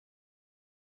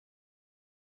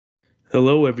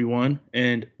Hello, everyone,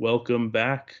 and welcome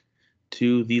back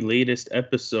to the latest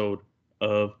episode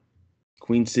of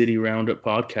Queen City Roundup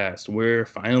podcast. We're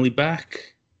finally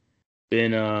back.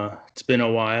 It's been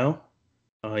a while.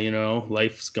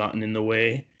 Life's gotten in the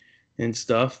way and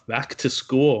stuff. Back to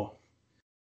school.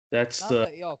 That's Not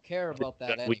that y'all care about that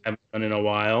that we anyway. haven't done in a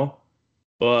while.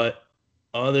 But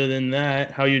other than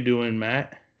that, how you doing,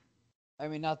 Matt? I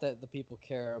mean, not that the people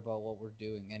care about what we're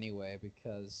doing anyway,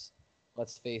 because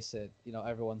let's face it,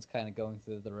 everyone's kind of going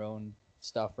through their own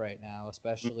stuff right now,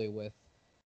 especially with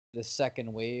this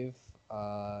second wave.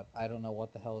 I don't know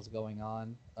what the hell is going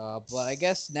on, but I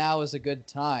guess now is a good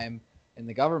time, in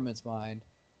the government's mind,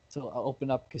 to open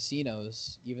up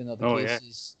casinos, even though the Oh yeah,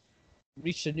 cases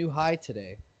reached a new high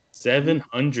today.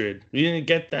 700. We didn't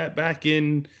get that back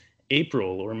in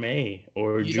April or May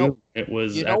or You June. know, It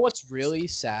was You know what's really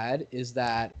sad is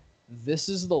that this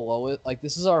is the lowest, like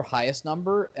this is our highest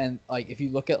number, and like if you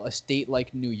look at a state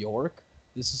like New York,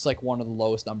 this is like one of the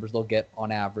lowest numbers they'll get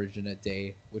on average in a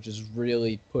day, which is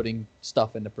really putting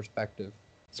stuff into perspective.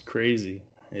 It's crazy.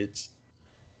 It's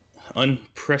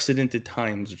unprecedented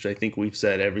times, which I think we've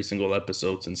said every single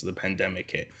episode since the pandemic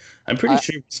hit. I'm pretty I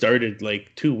sure we started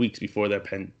like 2 weeks before the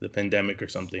pandemic or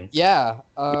something. Yeah,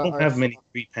 We don't have many our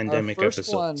pre-pandemic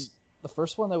first one, episodes. the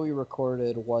first one that we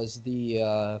recorded was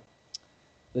the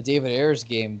David Ayers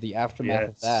game, the aftermath of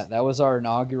Yes. that. That was our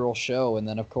inaugural show, and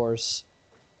then of course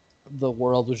the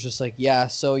world was just like, yeah,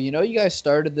 so you guys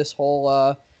started this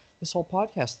whole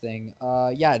podcast thing.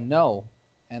 Yeah, no.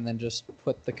 And then just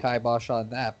put the kibosh on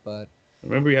that. But I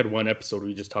remember we had one episode where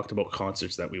we just talked about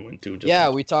concerts that we went to just yeah,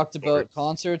 for we talked stories. about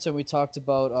concerts, and we talked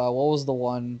about what was the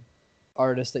one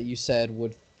artist that you said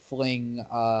would fling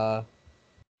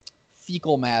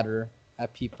fecal matter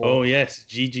at people. Oh yes,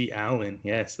 Gigi Allen.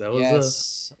 Yes, that was a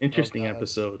Yes. Oh interesting god.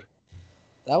 episode.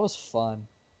 That was fun.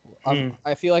 Hmm.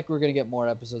 I feel like we're gonna get more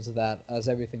episodes of that as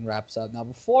everything wraps up. Now,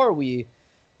 before we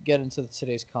get into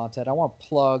today's content, I want to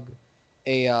plug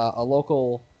a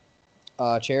local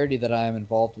charity that I am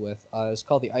involved with. It's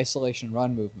called the Isolation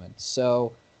Run Movement.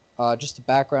 So, just the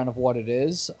background of what it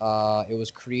is. It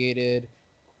was created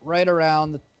right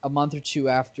around a month or two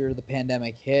after the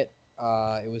pandemic hit.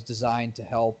 It was designed to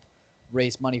help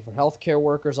raise money for healthcare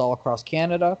workers all across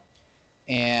Canada,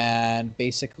 and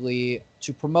basically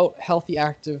to promote healthy,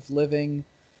 active living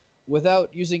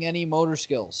without using any motor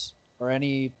skills or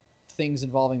any things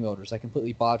involving motors. I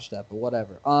completely botched that, but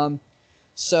whatever.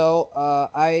 So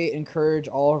I encourage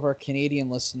all of our Canadian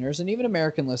listeners and even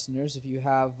American listeners, if you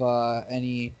have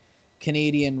any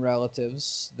Canadian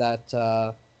relatives that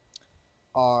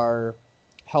are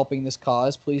helping this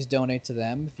cause, please donate to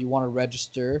them. If you want to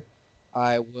register,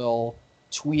 I will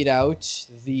tweet out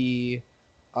the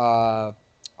uh,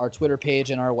 our Twitter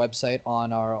page and our website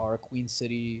on our Queen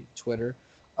City Twitter.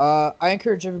 I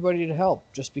encourage everybody to help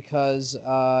just because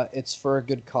it's for a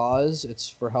good cause. It's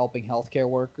for helping healthcare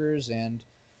workers, and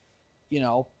you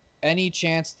know, any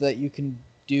chance that you can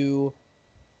do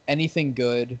anything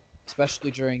good,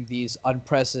 especially during these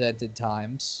unprecedented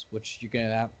times, which you're going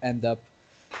to end up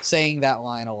saying that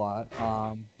line a lot.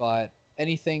 But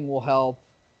anything will help.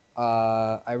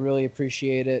 I really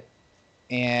appreciate it.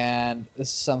 And this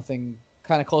is something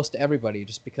kind of close to everybody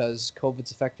just because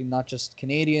COVID's affecting not just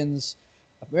Canadians,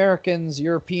 Americans,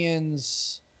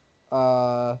 Europeans,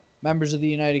 members of the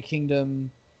United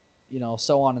Kingdom,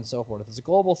 so on and so forth. It's a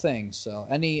global thing, so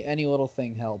any little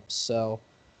thing helps. So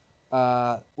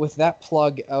with that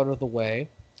plug out of the way,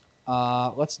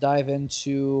 let's dive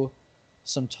into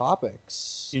some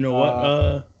topics. You know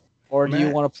what, Or do you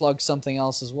Matt? want to plug something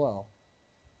else as well?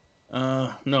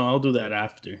 No, I'll do that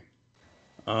after.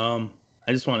 I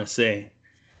just want to say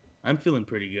I'm feeling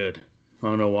pretty good. I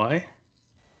don't know why.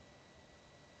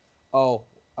 Oh,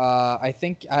 I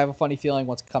think I have a funny feeling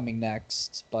what's coming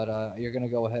next, but you're gonna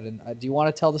go ahead and do you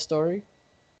want to tell the story?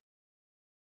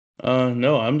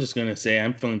 No, I'm just gonna say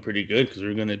I'm feeling pretty good because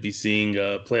we're gonna be seeing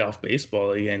playoff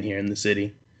baseball again here in the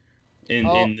city. Oh,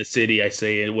 In the city, I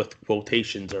say it with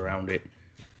quotations around it.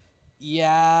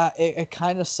 yeah, it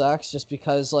kind of sucks just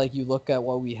because like you look at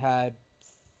what we had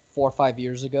 4 or 5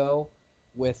 years ago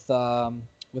with the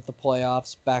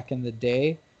playoffs back in the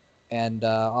day, and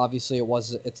obviously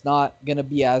it's not gonna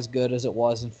be as good as it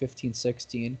was in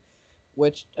 15-16,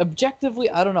 which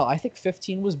objectively I don't know. I think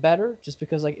 15 was better just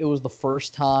because like it was the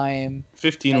first time,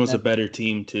 15 and was a then better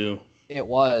team too. it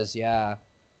was, yeah.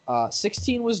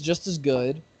 16 was just as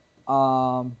good,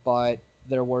 but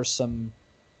there were some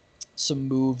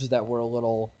moves that were a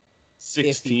little iffy,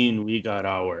 16, we got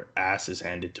our asses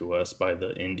handed to us by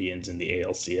the Indians in the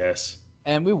ALCS.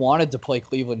 and we wanted to play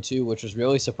Cleveland too, which was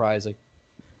really surprising.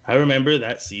 I remember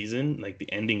that season, like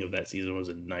the ending of that season was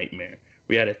a nightmare.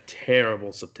 We had a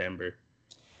terrible September.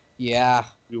 Yeah,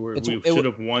 We should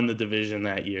have won the division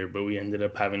that year, but we ended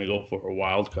up having to go for a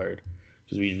wild card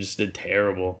because we just did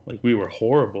terrible. Like we were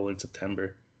horrible in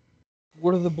September.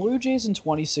 were the Blue Jays in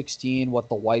 2016 what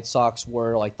the White Sox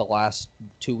were like the last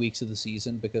 2 weeks of the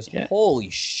season? Because holy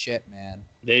shit, man,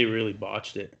 they really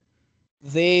botched it.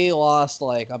 They lost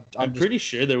like I'm pretty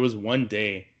sure there was one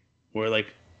day where like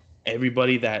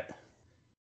everybody that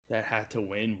had to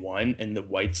win won, and the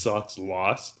White Sox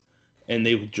lost, and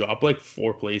they dropped like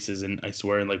 4 places, and I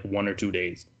swear in like 1 or 2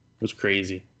 days. It was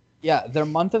crazy. Yeah, their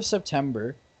month of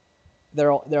September,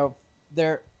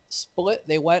 they're split.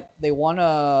 They won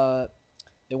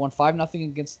 5-0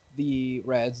 against the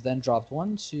Reds, then dropped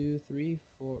 1, 2, 3,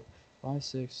 4, 5,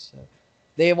 6, 7.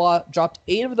 They dropped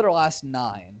 8 of their last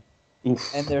 9.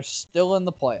 Oof. And they're still in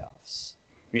the playoffs.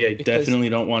 Yeah, you definitely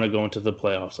don't want to go into the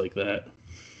playoffs like that.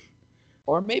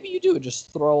 Or maybe you do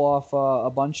just throw off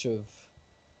a bunch of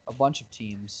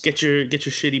teams. Get your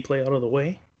shitty play out of the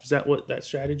way. Is that what that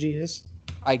strategy is?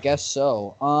 I guess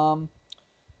so.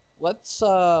 Let's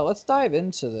dive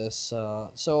into this.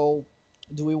 So,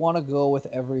 do we want to go with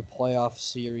every playoff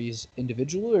series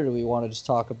individually, or do we want to just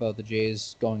talk about the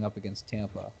Jays going up against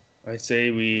Tampa? I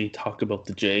say we talk about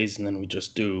the Jays and then we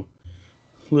just do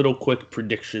little quick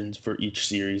predictions for each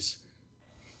series.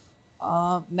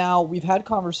 Now we've had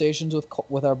conversations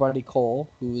with our buddy Cole,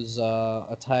 who's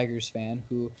a Tigers fan.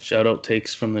 Who shout out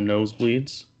takes from the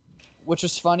nosebleeds. Which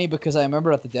is funny because I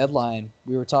remember at the deadline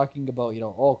we were talking about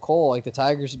Cole, like the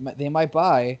Tigers they might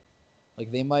buy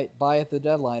at the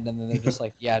deadline, and then they're just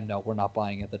like, yeah, no, we're not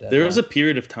buying at the deadline. There was a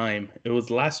period of time. It was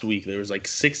last week. There was like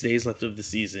 6 days left of the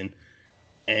season,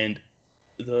 and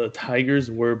the Tigers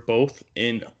were both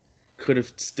could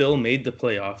have still made the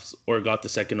playoffs or got the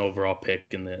second overall pick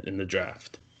in the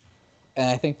draft. And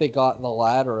I think they got the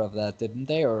latter of that, didn't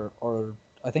they? Or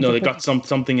I think no, they got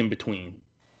something in between.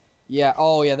 Yeah.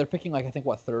 Oh, yeah. They're picking like I think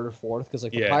third or fourth because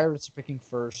the Pirates are picking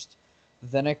first.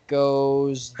 Then it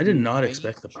goes. I did not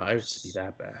expect the Pirates to be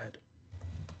that bad.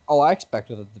 Oh, I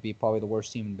expected them to be probably the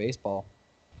worst team in baseball,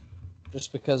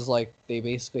 just because they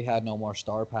basically had no more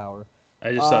star power.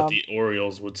 I just thought the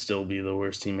Orioles would still be the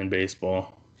worst team in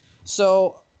baseball.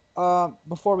 So,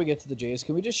 before we get to the Jays,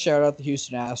 can we just shout out the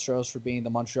Houston Astros for being the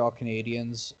Montreal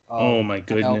Canadiens? Oh my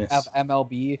goodness!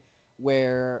 MLB,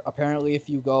 where apparently if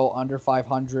you go under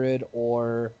 500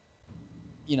 or,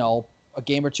 a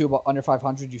game or two under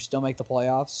 500, you still make the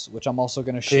playoffs. Which I'm also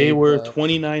going to share. They were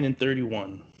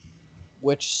 29-31.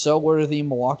 Which so were the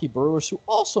Milwaukee Brewers, who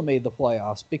also made the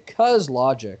playoffs because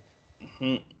logic.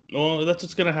 Mm-hmm. Well, that's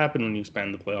what's going to happen when you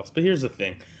expand the playoffs. But here's the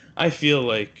thing: I feel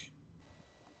like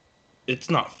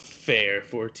it's not fair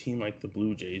for a team like the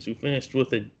Blue Jays, who finished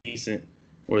with a decent,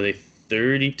 were they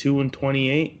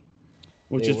 32-28,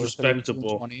 which is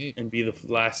respectable, and be the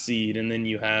last seed, and then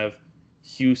you have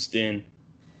Houston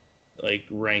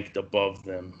ranked above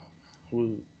them,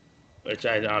 which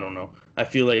I don't know. I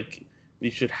feel like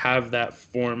we should have that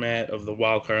format of the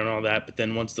wild card and all that, but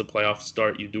then once the playoffs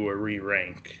start, you do a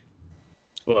re-rank.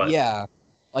 But yeah.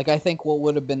 I think what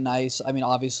would have been nice, I mean,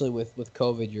 obviously with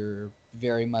COVID, you're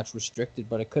very much restricted,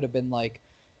 but it could have been kind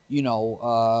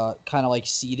of like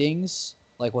seedings,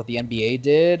 like what the NBA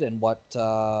did and what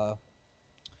the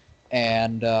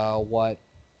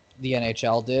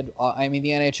NHL did. I mean,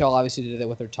 the NHL obviously did it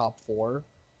with their top 4.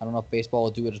 I don't know if baseball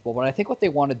will do it as well, but I think what they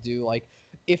want to do,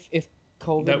 if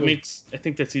COVID... I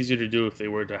think that's easier to do if they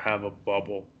were to have a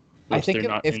bubble. I think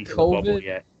if COVID,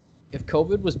 yet. If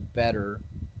COVID was better...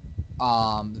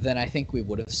 then I think we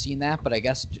would have seen that, but I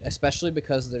guess especially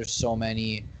because there's so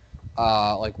many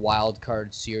wild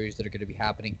card series that are going to be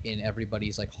happening in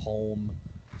everybody's home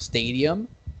stadium,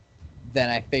 then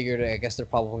I figured I guess they're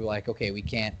probably okay, we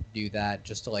can't do that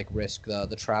just to risk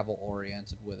the travel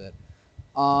oriented with it.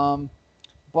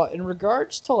 But in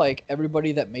regards to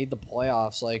everybody that made the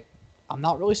playoffs, I'm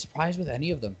not really surprised with any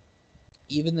of them.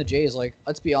 Even the Jays,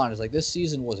 let's be honest, this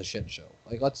season was a shit show.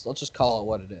 Let's just call it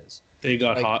what it is. They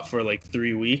got hot for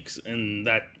 3 weeks, and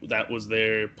that was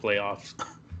their playoffs.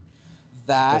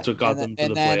 That's what got them to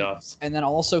the playoffs. And then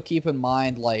also keep in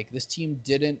mind, this team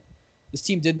didn't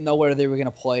know where they were going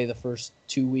to play the first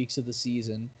 2 weeks of the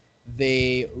season.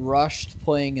 They rushed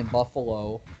playing in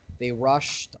Buffalo. They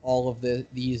rushed all of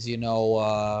these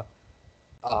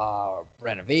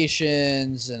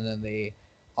renovations, and then they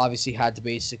obviously had to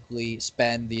basically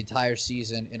spend the entire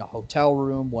season in a hotel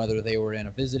room, whether they were in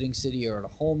a visiting city or at a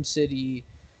home city.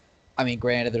 I mean,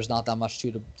 granted, there's not that much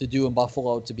to do in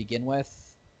Buffalo to begin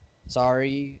with.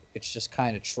 Sorry, it's just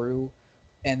kind of true.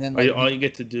 And then all you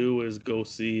get to do is go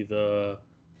see the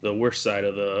the worst side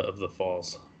of the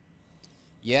falls.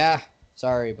 Yeah,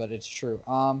 sorry, but it's true.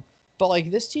 But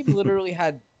like this team literally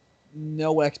had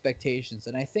no expectations,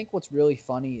 and I think what's really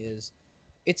funny is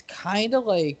it's kind of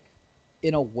like,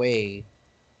 in a way,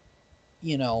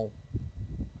 you know,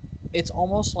 it's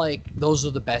almost like those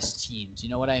are the best teams. You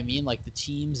know what I mean? Like the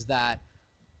teams that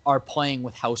are playing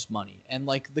with house money. And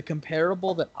like the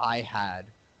comparable that I had,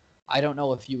 I don't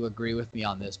know if you agree with me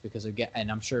on this because again,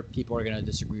 and I'm sure people are going to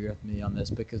disagree with me on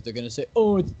this because they're going to say,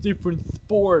 "Oh, it's different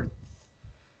sport.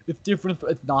 It's different.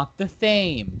 It's not the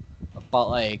same." But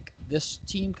like this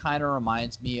team kind of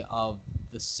reminds me of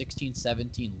the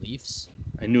 16-17 Leafs.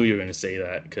 I knew you were going to say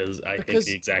that because I think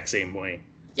the exact same way.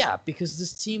 Yeah, because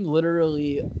this team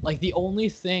literally, like, the only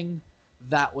thing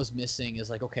that was missing is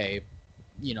like, okay,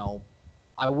 you know,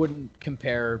 I wouldn't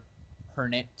compare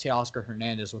Teoscar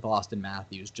Hernandez with Austin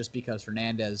Matthews just because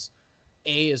Hernandez,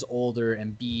 A, is older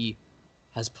and B,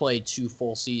 has played 2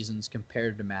 full seasons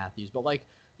compared to Matthews. But like,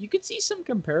 you could see some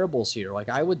comparables here. Like,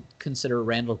 I would consider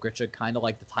Randall Grichuk kind of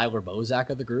like the Tyler Bozak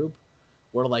of the group,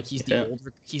 where like he's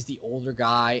the older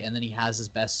guy and then he has his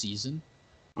best season.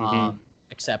 Mm-hmm.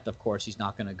 Except of course he's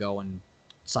not going to go and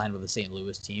sign with the St.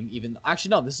 Louis team. Even actually,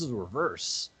 no, this is the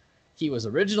reverse. He was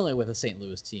originally with a St.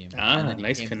 Louis team. And then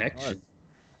nice connection.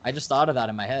 I just thought of that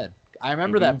in my head. I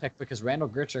remember that pick because Randall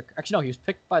Grichuk. Actually, no, he was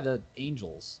picked by the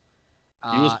Angels.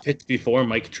 He was picked before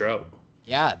Mike Trout.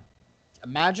 Yeah.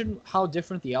 Imagine how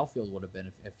different the outfield would have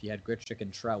been if you had Grichuk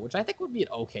and Trout, which I think would be an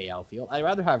okay outfield. I'd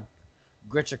rather have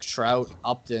Grichuk, Trout,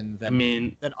 Upton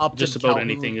than Upton. Just about Calhoun,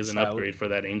 anything is an Trout. upgrade for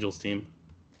that Angels team.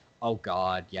 Oh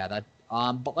God, yeah, that.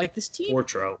 But like this team. Or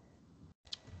Trout.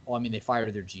 Well, I mean, they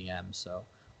fired their GM, so.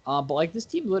 But like this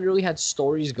team literally had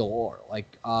stories galore. Like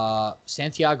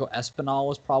Santiago Espinal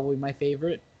was probably my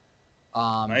favorite.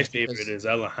 My favorite is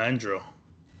Alejandro.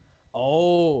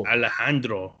 Oh,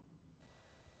 Alejandro.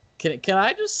 Can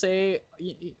I just say?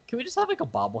 Can we just have like a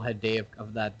bobblehead day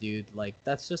of that dude? Like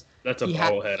that's a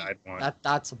bobblehead I'd want.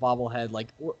 That's a bobblehead. Like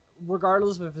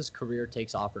regardless of if his career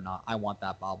takes off or not, I want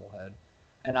that bobblehead,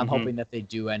 and I'm hoping that they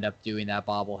do end up doing that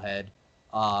bobblehead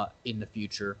in the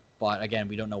future. But again,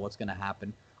 we don't know what's going to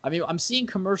happen. I mean, I'm seeing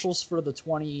commercials for the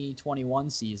 2021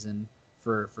 season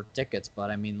for tickets, but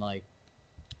I mean, like,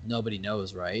 nobody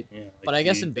knows, right? Yeah, like, but I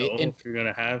guess if you're going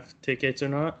to have tickets or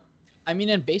not. I mean,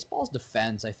 in baseball's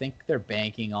defense, I think they're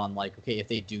banking on, like, okay, if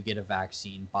they do get a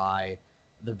vaccine by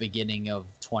the beginning of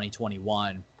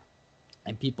 2021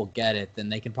 and people get it, then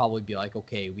they can probably be like,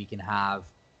 okay, we can have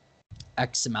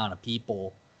X amount of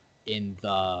people in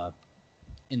the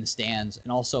stands.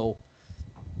 And also,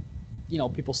 you know,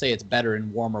 people say it's better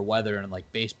in warmer weather, and like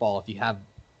baseball, if you have,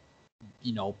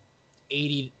 you know,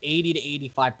 80 to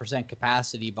 85%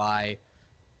 capacity by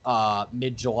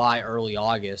mid-July, early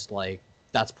August, like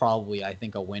that's probably, I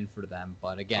think, a win for them.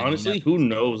 But again, honestly, who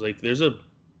knows? Like, there's a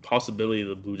possibility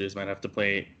the Blue Jays might have to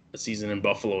play a season in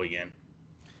Buffalo again.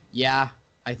 Yeah,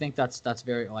 I think that's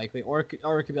very likely, or it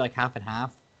could be like half and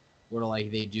half, where like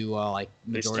they do like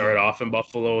they start off in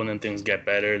Buffalo and then things get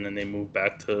better and then they move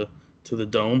back to the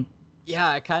Dome.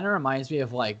 Yeah, it kind of reminds me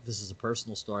of, like, this is a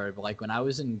personal story, but like when I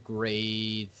was in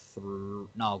grade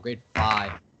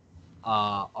 5,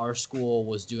 our school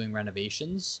was doing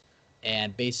renovations,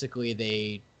 and basically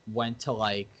they went to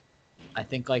like, I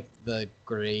think like the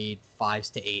grade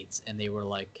 5s to 8s, and they were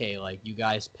like, okay, like you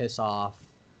guys piss off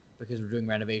because we're doing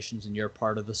renovations and you're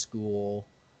part of the school,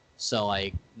 so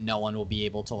like no one will be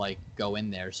able to like go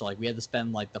in there. So like we had to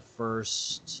spend like the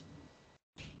first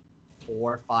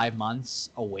 4 or 5 months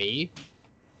away,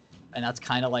 and that's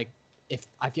kind of like, if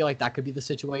I feel like that could be the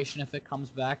situation if it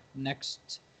comes back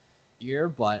next year,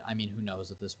 but I mean, who knows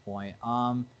at this point.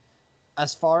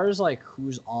 As far as like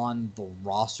who's on the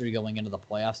roster going into the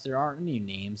playoffs, there aren't any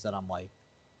names that I'm like,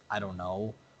 I don't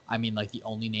know. I mean, like the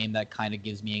only name that kind of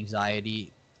gives me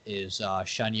anxiety is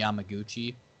Shun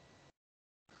Yamaguchi,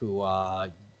 who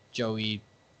Joey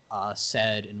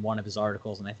said in one of his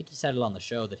articles, and I think he said it on the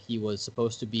show, that he was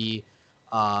supposed to be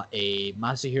a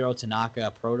Masahiro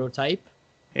Tanaka prototype.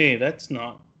 Hey, that's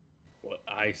not what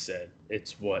I said.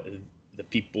 It's what the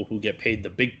people who get paid the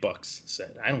big bucks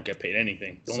said. I don't get paid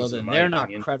anything. So then they're not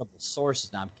credible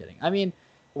sources. No, I'm kidding. I mean,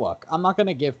 look, I'm not going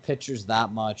to give pitchers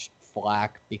that much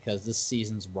flack because this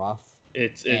season's rough.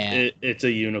 It's a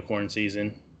unicorn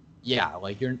season. Yeah,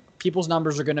 like people's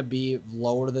numbers are going to be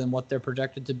lower than what they're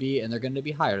projected to be, and they're going to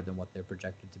be higher than what they're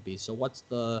projected to be. So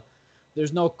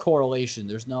there's no correlation.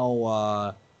 There's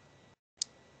no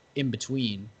in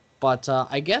between. But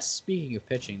I guess speaking of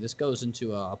pitching, this goes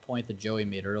into a point that Joey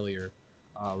made earlier.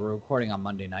 We're recording on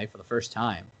Monday night for the first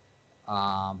time.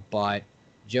 But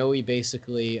Joey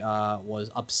basically was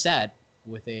upset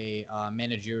with a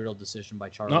managerial decision by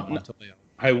Charlie Not, Montoya.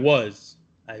 I was.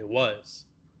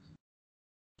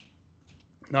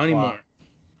 Not anymore.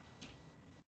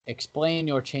 Explain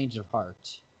your change of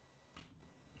heart.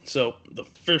 So the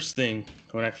first thing,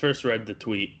 when I first read the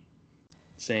tweet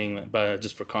saying, but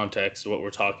just for context, what we're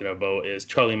talking about is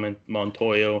Charlie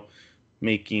Montoya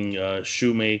making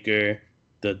Shoemaker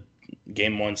the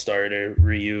game 1 starter,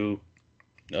 Ryu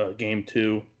game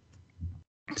 2,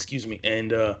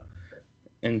 and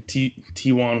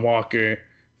T1 Walker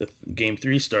the game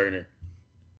 3 starter.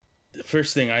 The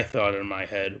first thing I thought in my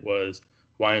head was,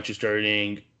 why aren't you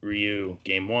starting Ryu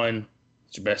game 1?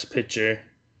 It's your best pitcher.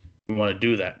 You want to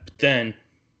do that. But then,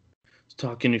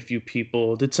 talking to a few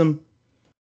people, did some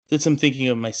thinking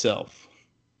of myself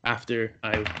after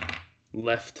I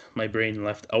my brain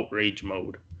left outrage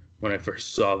mode when I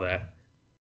first saw that.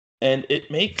 And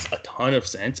it makes a ton of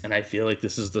sense, and I feel like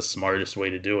this is the smartest way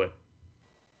to do it.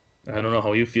 I don't know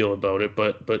how you feel about it,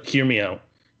 but hear me out.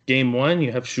 Game 1,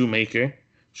 you have Shoemaker.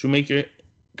 Shoemaker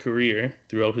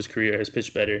throughout his career has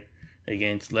pitched better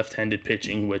against left-handed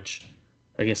hitting, which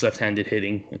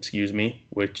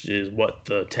is what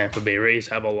the Tampa Bay Rays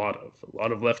have a lot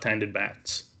of left-handed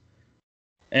bats.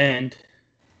 And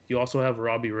you also have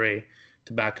Robbie Ray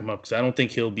to back him up, because I don't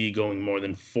think he'll be going more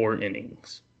than 4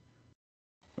 innings,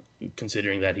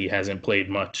 considering that he hasn't played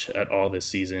much at all this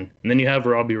season. And then you have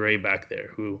Robbie Ray back there,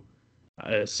 who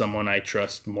is someone I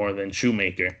trust more than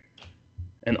Shoemaker.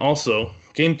 And also,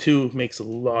 Game 2 makes a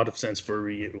lot of sense for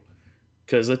Ryu,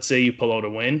 because let's say you pull out a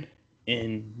win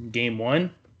in Game 1,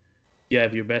 you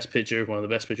have your best pitcher, one of the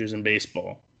best pitchers in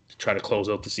baseball, to try to close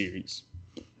out the series.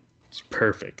 It's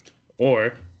perfect.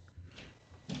 Or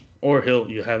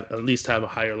you have at least have a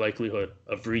higher likelihood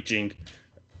of reaching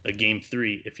a Game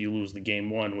 3 if you lose the Game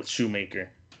 1 with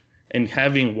Shoemaker. And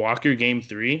having Walker Game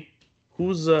 3,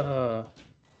 who's the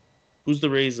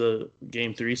Rays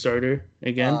Game 3 starter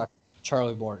again?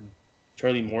 Charlie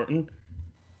Morton.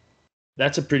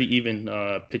 That's a pretty even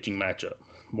pitching matchup,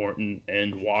 Morton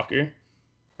and Walker.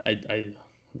 I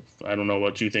don't know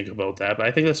what you think about that, but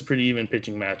I think that's a pretty even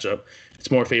pitching matchup.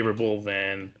 It's more favorable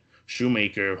than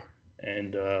Shoemaker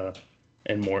and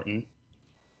Morton.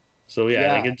 So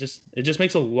like it just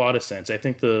makes a lot of sense. I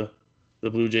think the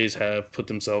Blue Jays have put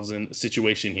themselves in a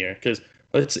situation here, because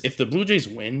if the Blue Jays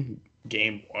win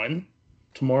Game 1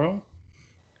 tomorrow,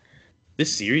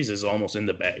 this series is almost in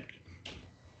the bag.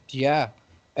 Yeah,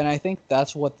 and I think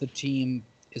that's what the team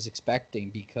is expecting,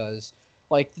 because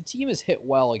like the team has hit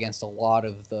well against a lot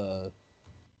of the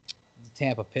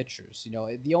Tampa pitchers.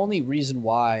 The only reason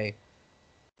why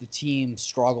the team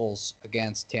struggles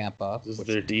against Tampa is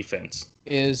their defense.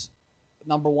 Is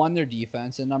number one, their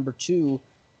defense, and number two,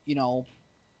 I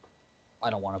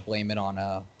don't want to blame it on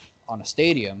a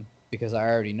stadium, because I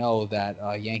already know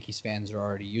that Yankees fans are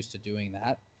already used to doing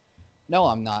that. No,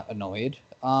 I'm not annoyed.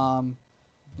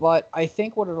 But I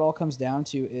think what it all comes down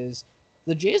to is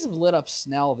the Jays have lit up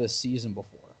Snell this season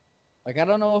before. Like, I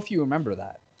don't know if you remember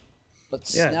that. But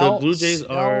the Blue Jays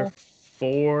are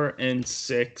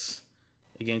 4-6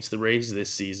 against the Rays this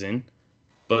season,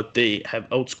 but they have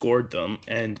outscored them,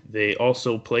 and they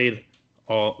also played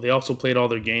all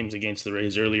their games against the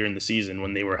Rays earlier in the season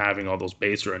when they were having all those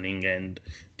base running and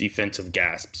defensive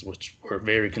gasps, which were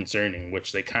very concerning,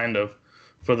 which they kind of,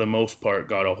 for the most part,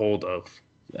 got a hold of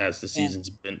as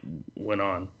the went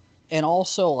on. And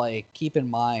also, like, keep in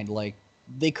mind, like,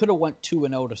 they could have went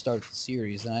 2-0 to start the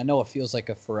series, and I know it feels like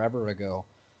a forever ago,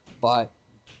 but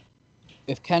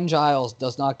if Ken Giles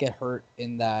does not get hurt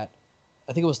in that,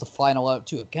 I think it was the final out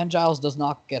too. If Ken Giles does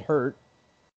not get hurt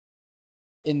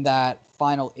in that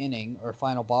final inning or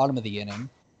final bottom of the inning,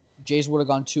 Jays would have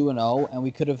gone 2-0, and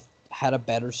we could have had a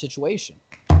better situation.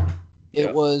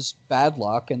 It was bad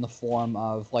luck in the form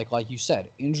of, like you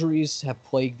said, injuries have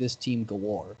plagued this team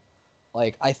galore.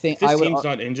 Like, I think if this team's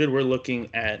not injured, we're looking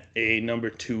at a number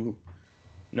two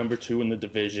in the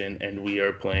division, and we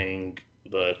are playing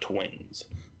the Twins.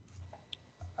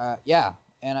 Yeah,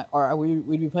 and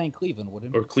we'd be playing Cleveland,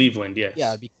 wouldn't we? Or Cleveland, yes. Yeah,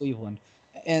 it'd be Cleveland.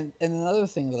 And another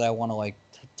thing that I want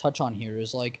to touch on here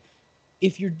is, like,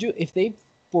 if they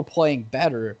were playing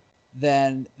better,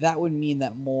 then that would mean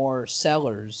that more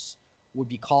sellers would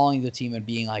be calling the team and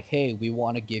being like, hey, we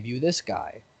want to give you this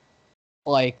guy.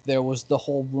 Like, there was the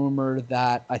whole rumor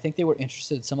that I think they were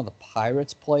interested in some of the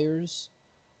Pirates players,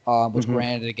 which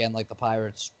granted, again, like, the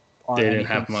Pirates aren't. They didn't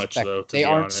have much, though, they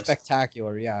aren't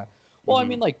spectacular, yeah. Well, I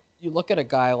mean, like, you look at a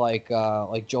guy like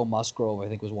Joe Musgrove, I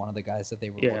think was one of the guys that they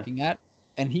were looking at,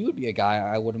 and he would be a guy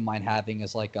I wouldn't mind having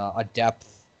as, like, a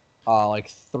depth, like,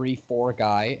 3-4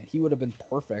 guy. He would have been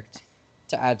perfect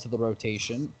to add to the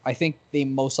rotation. I think they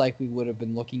most likely would have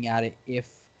been looking at it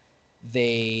if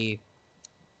they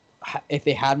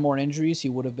had more injuries. He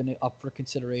would have been up for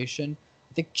consideration.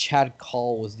 I think Chad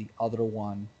Call was the other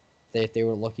one that they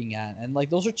were looking at, and like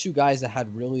those are two guys that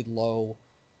had really low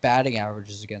batting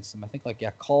averages against them. I think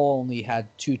Call only had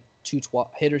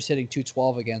 212 hitters hitting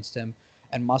 212 against him,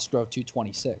 and Musgrove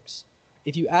 226.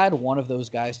 If you add one of those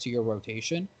guys to your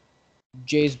rotation,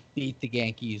 Jays beat the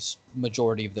Yankees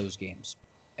majority of those games.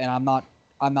 And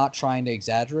I'm not trying to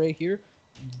exaggerate here.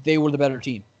 They were the better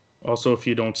team. Also, if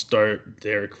you don't start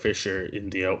Derek Fisher in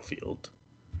the outfield.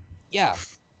 Yeah.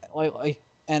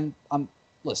 And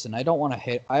listen, I don't want to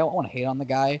hate on the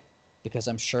guy because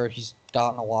I'm sure he's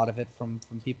gotten a lot of it from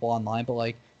people online, but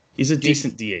like he's a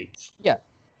decent DH. Yeah.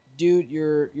 Dude,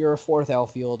 you're a fourth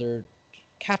outfielder.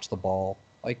 Catch the ball.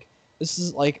 Like this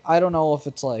is like I don't know if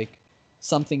it's like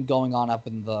something going on up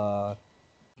in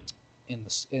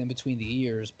between the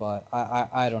ears, but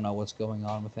I don't know what's going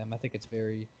on with him. I think it's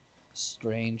very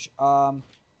strange.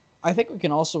 I think we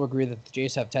can also agree that the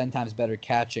Jays have 10 times better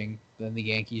catching than the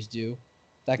Yankees do.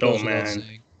 That goes without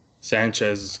saying.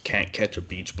 Sanchez can't catch a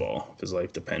beach ball if his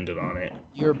life depended on it.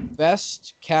 Your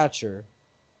best catcher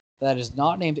that is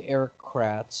not named Eric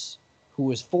Kratz,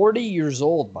 who is 40 years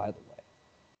old, by the way.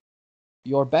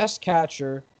 Your best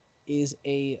catcher is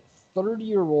a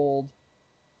 30-year-old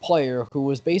player who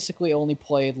has basically only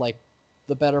played like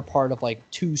the better part of like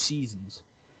 2 seasons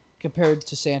compared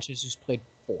to Sanchez, who's played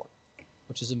 4,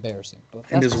 which is embarrassing.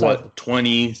 And is what,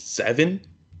 27?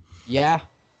 Yeah.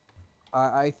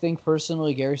 I think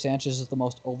personally Gary Sanchez is the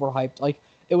most overhyped. Like,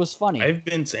 it was funny. I've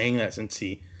been saying that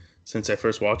since I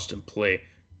first watched him play.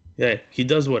 Yeah, he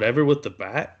does whatever with the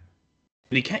bat,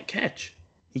 but he can't catch.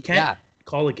 He can't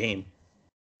call a game.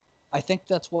 I think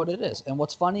that's what it is. And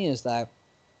what's funny is that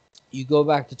you go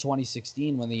back to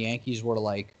 2016 when the Yankees were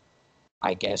like,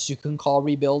 I guess you can call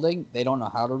rebuilding. They don't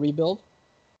know how to rebuild.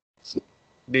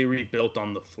 They rebuilt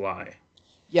on the fly.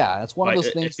 Yeah, that's one of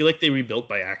those things. I feel like they rebuilt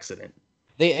by accident.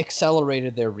 They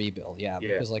accelerated their rebuild,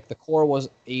 because like the core was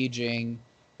aging.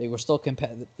 They were still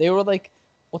competitive. They were like,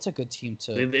 what's a good team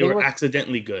to? They were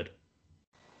accidentally good.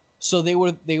 So they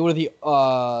were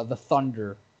the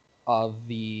Thunder of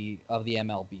the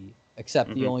MLB,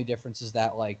 except the only difference is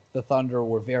that like the Thunder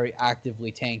were very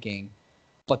actively tanking,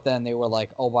 but then they were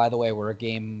like, oh, by the way, we're a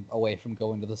game away from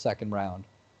going to the second round,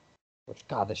 which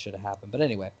God, this should have happened. But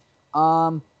anyway,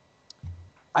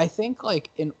 I think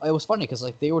it was funny because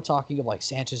like they were talking of like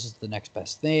Sanchez is the next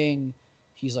best thing.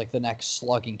 He's like the next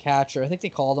slugging catcher. I think they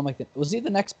called him was he the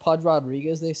next Pudge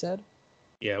Rodriguez? They said.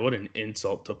 Yeah, what an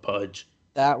insult to Pudge.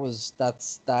 That's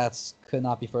could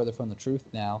not be further from the truth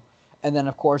now. And then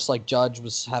of course like Judge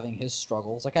was having his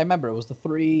struggles. Like I remember it was the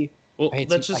 3. Well,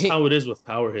 that's just how it is with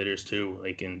power hitters too.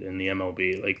 Like in the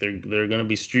MLB, like they're going to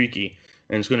be streaky,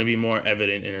 and it's going to be more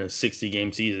evident in a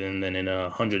 60-game season than in a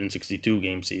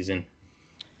 162-game season.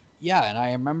 Yeah, and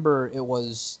I remember it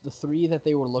was the 3 that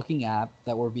they were looking at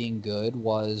that were being good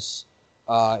was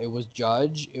it was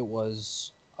Judge, it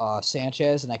was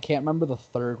Sanchez, and I can't remember the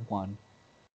third one.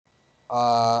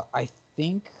 I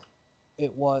think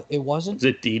it wasn't. Is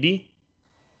it Didi?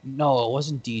 No, it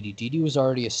wasn't Didi. Didi was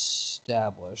already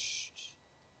established.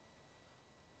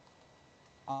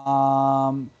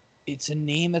 It's a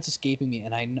name that's escaping me,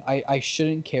 and I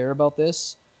shouldn't care about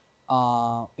this.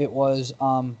 It was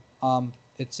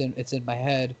It's in my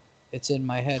head. It's in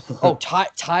my head. Oh,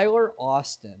 Tyler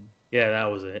Austin. Yeah, that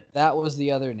was it. That was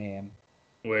the other name.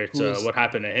 Where it's what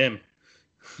happened to him?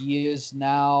 He has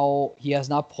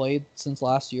not played since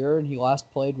last year, and he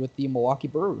last played with the Milwaukee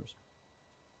Brewers.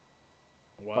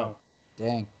 Wow.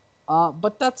 Dang.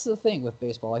 But that's the thing with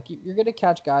baseball. Like you're gonna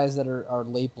catch guys that are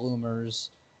late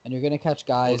bloomers, and you're gonna catch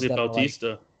guys Jose that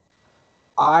Bautista.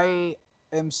 are like,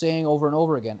 I am saying over and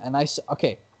over again, and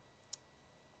okay.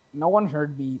 No one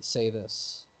heard me say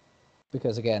this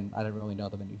because, again, I didn't really know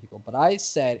that many people. But I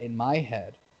said in my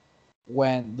head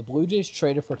when the Blue Jays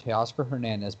traded for Teoscar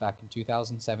Hernandez back in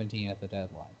 2017 at the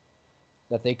deadline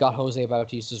that they got Jose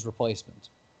Bautista's replacement.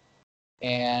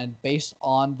 And based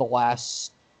on the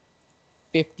last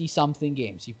 50-something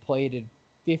games, he played in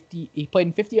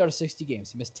 50 out of 60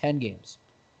 games. He missed 10 games.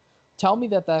 Tell me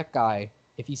that guy,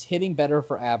 if he's hitting better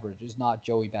for average, is not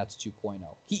Joey Bats 2.0.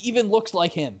 He even looks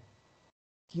like him.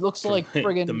 He looks like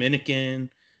friggin' Dominican.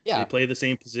 Yeah. They play the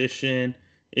same position.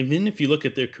 Even if you look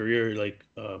at their career, like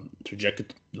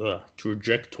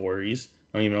trajectories,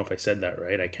 I don't even know if I said that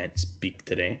right. I can't speak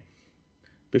today.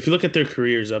 But if you look at their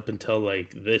careers up until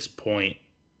like this point,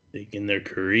 like in their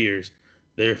careers,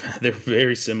 they're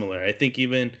very similar. I think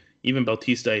even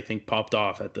Bautista, I think, popped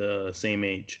off at the same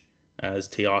age as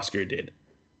Teoscar did.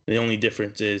 The only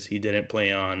difference is he didn't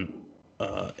play on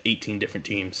 18 different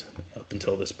teams up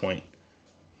until this point.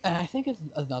 And I think it's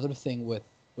another thing with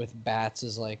bats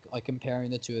is like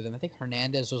comparing the two of them. I think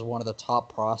Hernandez was one of the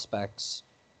top prospects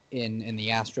in the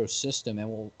Astros system,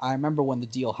 and I remember when the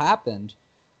deal happened,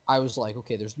 I was like,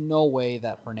 okay, there's no way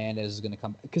that Hernandez is going to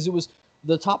come, because it was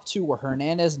the top two were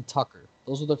Hernandez and Tucker.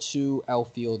 Those are the two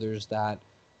outfielders that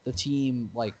the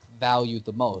team like valued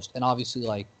the most, and obviously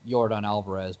like Yordan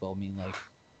Alvarez. Well, I mean, like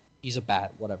he's a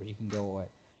bat, whatever, he can go away.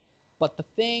 But the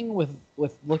thing with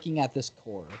looking at this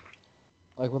core,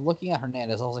 like when looking at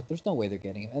Hernandez, I was like, there's no way they're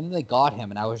getting him. And then they got him,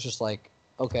 and I was just like,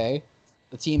 okay.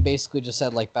 The team basically just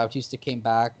said, like, Bautista came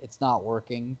back. It's not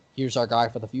working. Here's our guy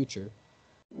for the future.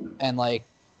 And, like,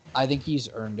 I think he's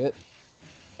earned it.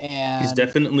 And he's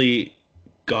definitely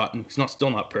gotten. He's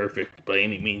still not perfect by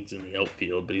any means in the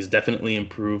outfield, but he's definitely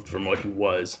improved from what he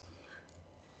was.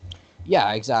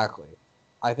 Yeah, exactly.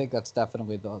 I think that's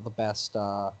definitely the best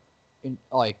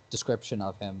description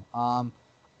of him.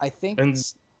 I think.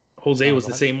 And Jose was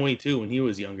the same way too when he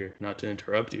was younger. Not to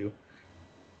interrupt you.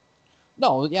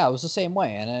 No, yeah, it was the same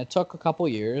way, and it took a couple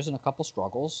years and a couple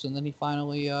struggles, and then he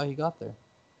finally he got there.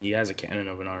 He has a cannon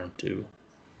of an arm too.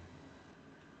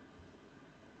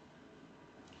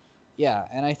 Yeah,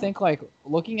 and I think like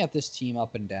looking at this team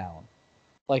up and down,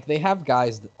 like they have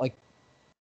guys that, like,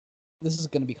 this is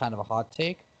going to be kind of a hot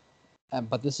take,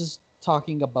 but this is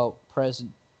talking about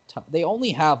present time. They only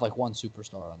have like one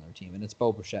superstar on their team, and it's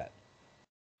Bo Bichette.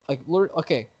 Like,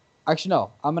 okay, actually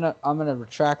no, I'm gonna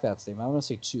retract that statement. I'm gonna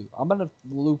say two. I'm gonna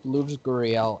loop Lourdes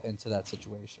Gurriel into that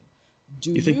situation.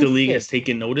 Do you think the league has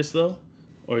taken notice though,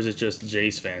 or is it just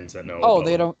Jays fans that know? Oh,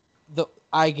 they don't.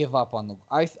 I give up on the.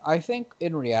 I think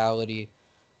in reality,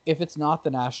 if it's not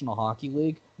the National Hockey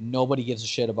League, nobody gives a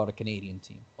shit about a Canadian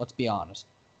team. Let's be honest.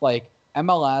 Like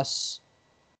MLS,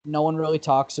 no one really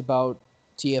talks about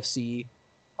TFC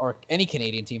or any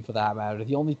Canadian team for that matter.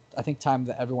 The only, I think, time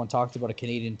that everyone talked about a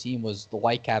Canadian team was the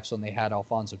Whitecaps when they had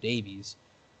Alphonso Davies.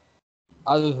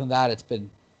 Other than that, it's been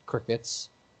crickets.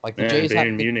 Like the Jays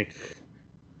Bayern Munich.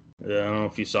 I don't know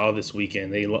if you saw this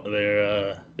weekend.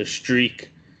 Their streak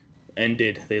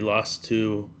ended. They lost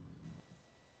to.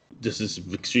 This is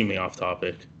extremely off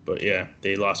topic, but yeah,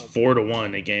 they lost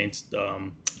 4-1 against. I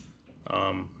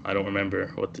don't remember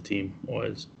what the team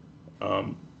was.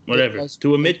 Whatever,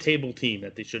 to a mid-table team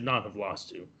that they should not have lost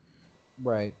to.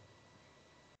 Right.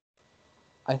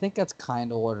 I think that's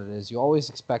kind of what it is. You always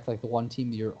expect like the one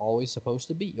team you're always supposed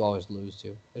to beat, you always lose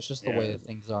to. It's just the way that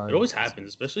things are. It always happens,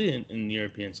 especially in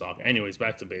European soccer. Anyways,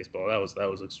 back to baseball. That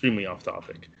was extremely off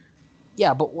topic.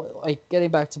 Yeah, but like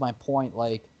getting back to my point,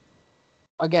 like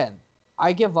again,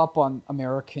 I give up on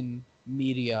American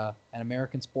media and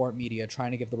American sport media trying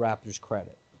to give the Raptors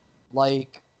credit.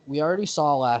 Like we already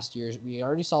saw last year,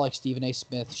 like Stephen A.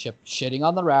 Smith shitting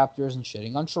on the Raptors and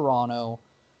shitting on Toronto.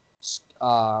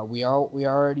 We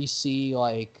already see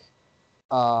like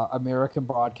American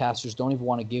broadcasters don't even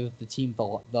want to give the team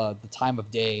the time of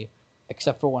day,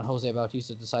 except for when Jose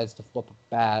Bautista decides to flip a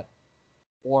bat,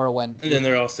 or when. And then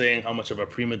they're all saying how much of a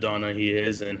prima donna he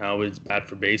is and how it's bad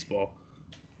for baseball.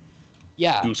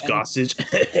 Yeah, Goose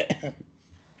Gossage.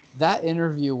 That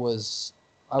interview was.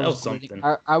 I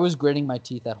was gritting my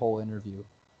teeth that whole interview,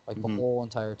 like the whole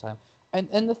entire time.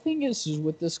 And the thing is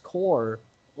with this core,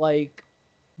 like,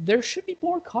 there should be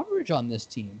more coverage on this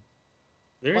team.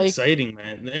 They're exciting,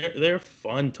 man. They're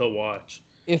fun to watch.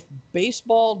 If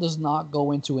baseball does not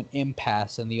go into an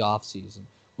impasse in the offseason,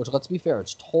 which, let's be fair,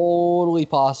 it's totally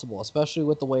possible, especially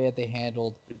with the way that they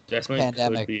handled this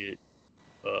pandemic. Could be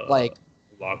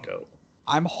lockout.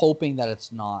 I'm hoping that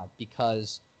it's not,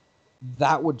 because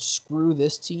that would screw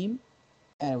this team,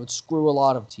 and it would screw a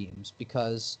lot of teams,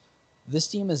 because this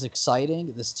team is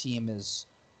exciting. This team is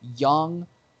young.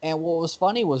 And what was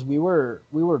funny was we were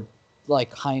like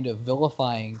kind of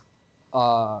vilifying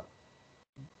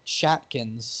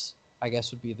Shatkins, I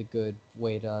guess would be the good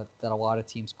way that a lot of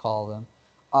teams call them.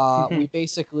 We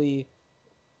basically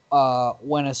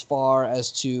went as far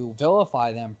as to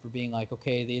vilify them for being like,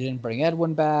 okay, they didn't bring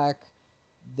Edwin back.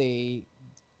 They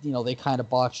kind of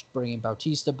botched bringing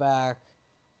Bautista back.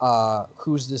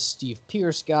 Who's this Steve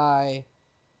Pearce guy?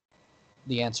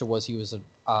 The answer was he was a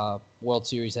World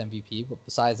Series MVP. But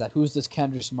besides that, who's this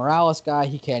Kendrys Morales guy?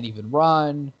 He can't even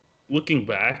run. Looking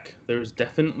back, there's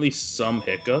definitely some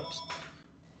hiccups.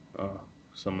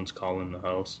 Someone's calling the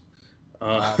house.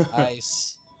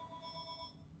 Nice.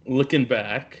 Looking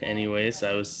back, anyways,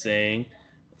 I was saying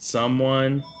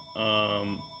someone.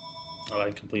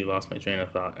 I completely lost my train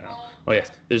of thought now. Oh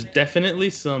yes, there's definitely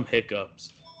some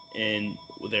hiccups in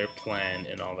their plan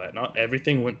and all that. Not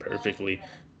everything went perfectly,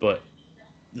 but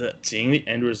seeing the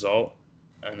end result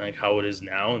and like how it is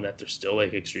now, and that they're still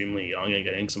like extremely young and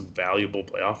getting some valuable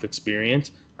playoff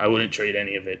experience, I wouldn't trade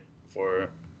any of it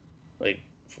for like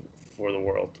for the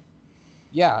world.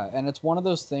 Yeah, and it's one of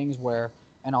those things where,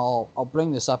 and I'll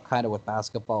bring this up kind of with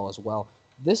basketball as well.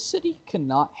 This city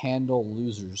cannot handle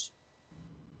losers.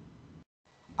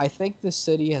 I think this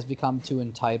city has become too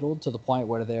entitled to the point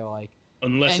where they're like,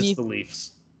 Unless it's any the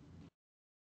Leafs.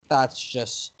 that's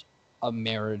just a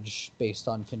marriage based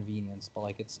on convenience, but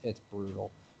like it's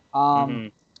brutal. Mm-hmm.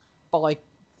 But like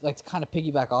to kind of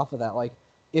piggyback off of that, like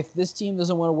if this team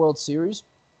doesn't win a World Series,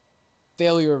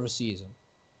 failure of a season.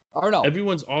 Or no,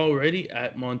 Everyone's already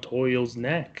at Montoyo's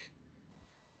neck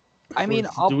I for mean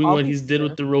doing I'll what be he's did fair.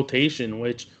 with the rotation,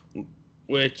 which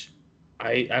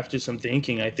I after some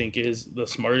thinking I think is the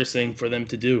smartest thing for them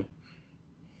to do.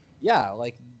 Yeah,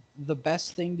 like the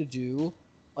best thing to do,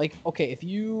 like okay, if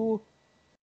you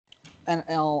and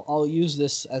I'll use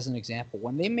this as an example.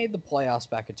 When they made the playoffs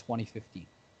back in 2015,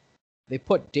 they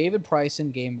put David Price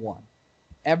in game 1.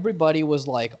 Everybody was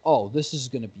like, "Oh, this is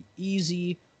going to be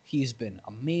easy. He's been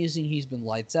amazing. He's been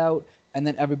lights out." And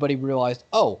then everybody realized,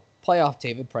 "Oh, playoff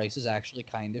David Price is actually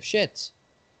kind of shit."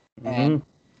 Mm-hmm. And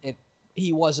it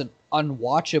he wasn't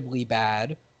unwatchably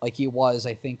bad like he was,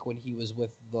 I think, when he was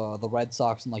with the Red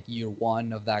Sox in like year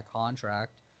 1 of that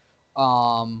contract.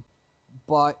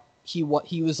 But he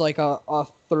was like a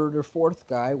third or fourth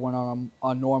guy when on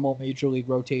a normal major league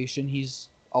rotation he's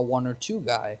a 1 or 2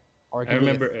 guy, I arguably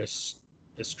remember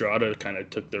Estrada kind of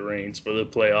took the reins for the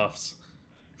playoffs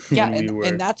yeah, when we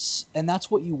and were.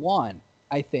 that's what you want.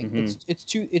 I think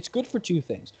Mm-hmm. it's good for two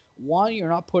things. One, you're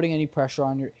not putting any pressure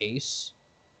on your ace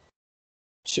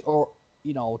to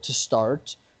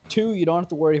start. Two, you don't have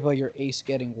to worry about your ace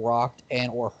getting rocked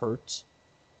and or hurt.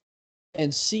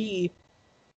 And C,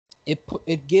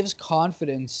 it gives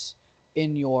confidence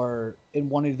in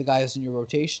one of the guys in your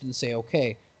rotation to say,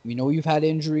 okay, we know you've had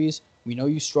injuries, we know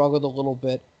you struggled a little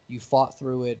bit, you fought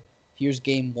through it. Here's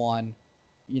game 1.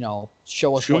 Show us what you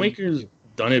can Shoemaker's do.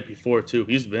 done it before too.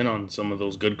 He's been on some of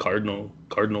those good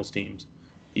Cardinals teams.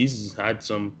 He's had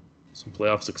some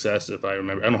playoff success if I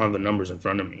remember. I don't have the numbers in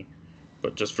front of me,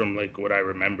 but just from like what I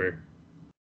remember.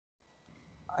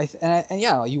 And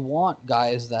yeah, you want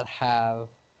guys that have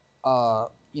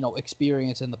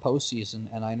experience in the postseason.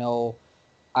 And I know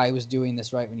I was doing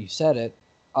this right when you said it,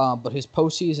 but his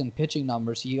postseason pitching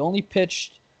numbers, he only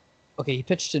pitched. Okay, he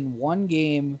pitched in one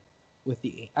game with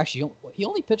the actually he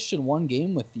only pitched in one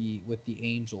game with the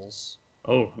Angels.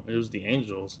 Oh, it was the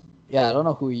Angels. Yeah, I don't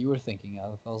know who you were thinking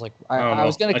of. I was like, I, I don't I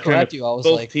was know. gonna I kind correct of you. I was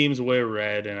both like, teams wear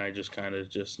red, and I just kind of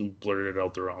just blurted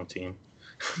out the wrong team.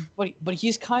 but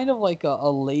he's kind of like a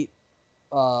late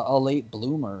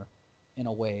bloomer in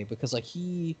a way because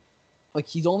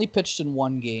he's only pitched in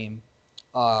one game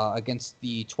against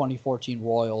the 2014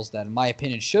 Royals that, in my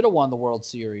opinion, should have won the World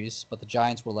Series, but the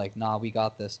Giants were like, nah, we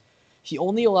got this. He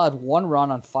only allowed 1 run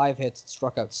on 5 hits and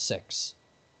struck out 6.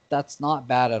 That's not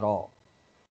bad at all.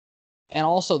 And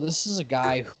also, this is a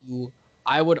guy who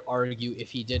I would argue, if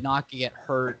he did not get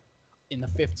hurt in the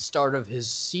 5th start of his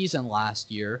season last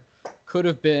year, could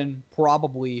have been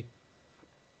probably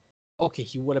okay.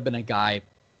 He would have been a guy.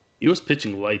 He was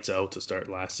pitching lights out to start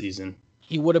last season.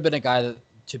 He would have been a guy that,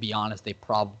 to be honest, they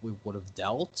probably would have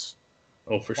dealt.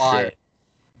 Oh, for sure.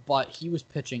 But he was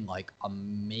pitching like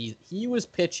amazing. He was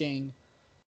pitching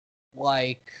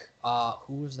like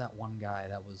who was that one guy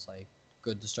that was like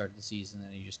good to start the season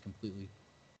and he just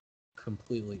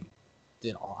completely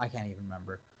did all. I can't even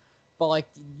remember. But like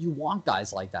you want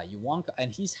guys like that.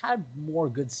 And he's had more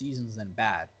good seasons than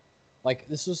bad. Like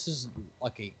this was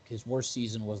his worst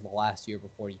season was the last year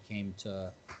before he came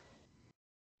to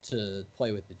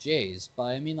play with the Jays. But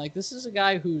I mean, like this is a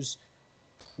guy who's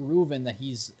proven that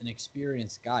he's an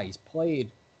experienced guy. He's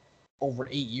played over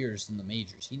 8 years in the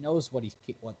majors. He knows what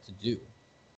to do.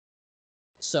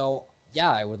 So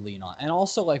yeah, I would lean on. And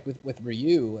also like with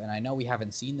Ryu, and I know we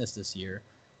haven't seen this year,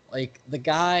 like the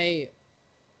guy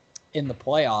in the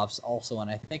playoffs also, and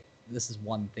I think this is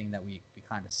one thing that we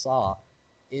kind of saw,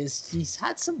 is he's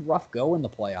had some rough go in the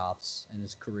playoffs in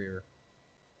his career.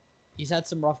 He's had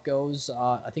some rough goes.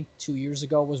 I think 2 years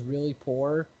ago was really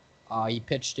poor. He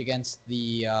pitched against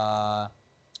the.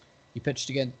 He pitched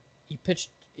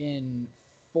in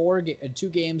 2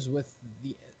 games with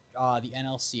the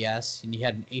NLCS, and he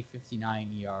had an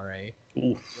 8.59 ERA.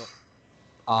 Oof.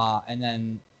 And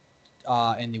then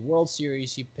in the World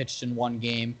Series, he pitched in 1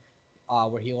 game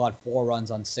where he allowed 4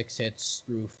 runs on 6 hits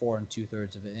through 4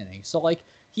 2/3 of an inning. So like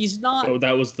he's not. Oh,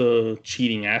 that was the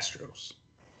cheating Astros.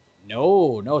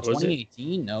 No, Was it?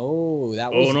 2018. No,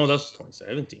 that Oh was no, that's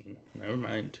 2017. Never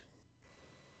mind.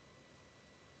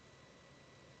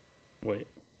 Wait,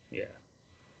 yeah.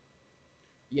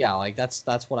 Yeah, like that's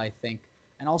what I think.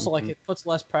 And also, like, Mm-hmm. it puts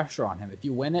less pressure on him. If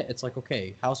you win it, it's like,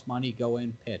 okay, house money, go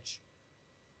in, pitch.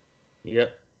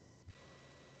 Yep.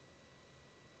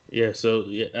 Yeah, so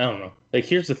yeah, I don't know. Like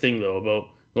here's the thing though about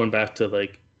going back to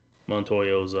like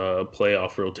Montoyo's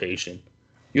playoff rotation.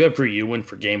 You have Ryu win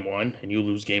for game one and you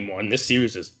lose game one. This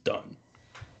series is done.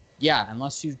 Yeah,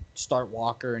 unless you start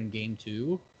Walker in game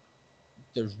 2,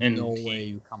 there's no And way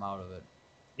you come out of it.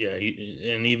 yeah,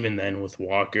 and even then with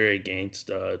Walker against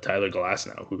Tyler Glass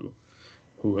now,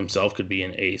 who himself could be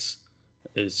an ace,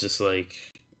 it's just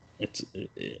like it's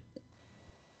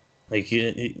like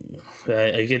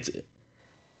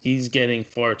he's getting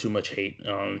far too much hate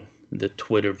on the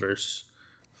Twitterverse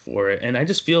for it, and I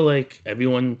just feel like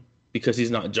everyone, because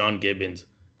he's not John Gibbons,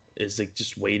 is like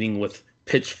just waiting with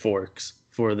pitchforks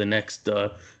for the next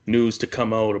news to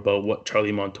come out about what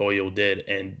Charlie Montoyo did,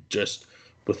 and just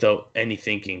without any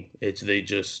thinking, they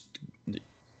just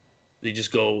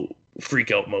go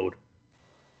freak out mode.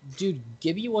 Dude,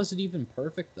 Gibby wasn't even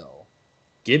perfect though.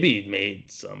 Gibby made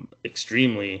some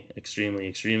extremely, extremely,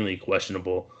 extremely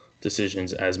questionable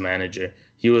decisions as manager.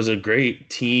 He was a great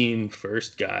team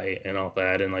first guy and all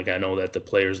that, and like I know that the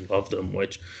players loved him,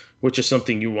 which is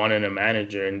something you want in a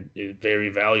manager and is very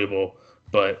valuable.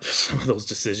 But some of those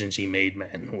decisions he made,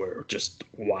 man, were just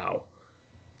wow.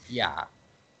 Yeah,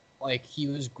 like he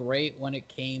was great when it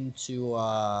came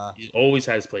to He always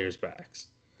has players' backs.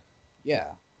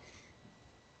 yeah.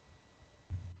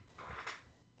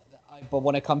 But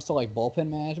when it comes to like bullpen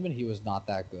management, he was not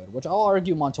that good. Which I'll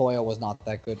argue Montoya was not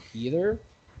that good either.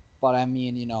 But I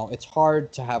mean, it's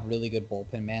hard to have really good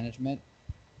bullpen management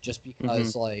just Hmm.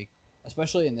 because, like,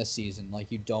 especially in this season,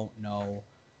 like you don't know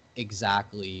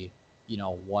exactly,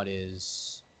 what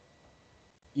is,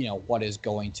 what is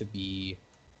going to be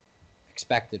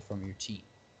expected from your team.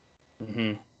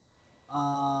 Hmm.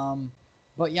 Um,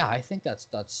 but yeah, I think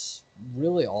that's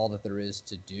really all that there is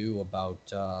to do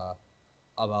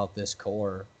about this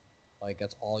core. Like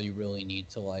that's all you really need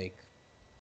to like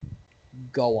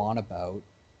go on about.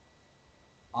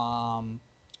 Um,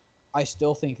 I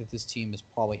still think that this team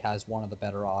probably has one of the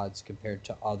better odds compared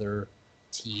to other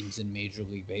teams in Major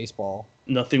League Baseball.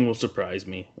 Nothing will surprise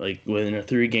me. Like within a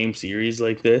 3 game series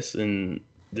like this and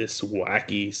this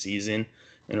wacky season,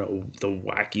 the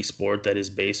wacky sport that is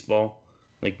baseball,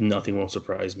 like nothing will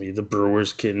surprise me. The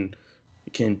Brewers can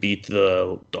beat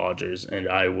the Dodgers, and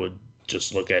I would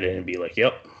just look at it and be like,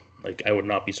 "Yep." Like I would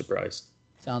not be surprised.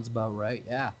 Sounds about right,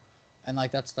 yeah. And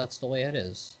like that's the way it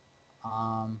is.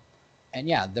 Um, and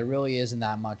yeah, there really isn't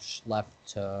that much left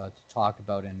to talk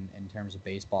about in terms of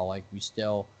baseball. Like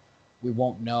we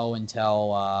won't know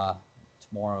until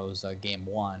tomorrow's game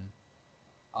 1.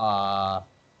 Uh,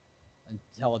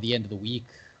 until the end of the week,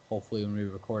 hopefully when we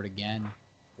record again,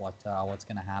 what's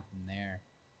gonna happen there.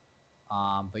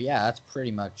 But yeah, that's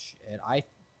pretty much it.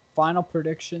 Final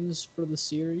predictions for the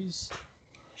series.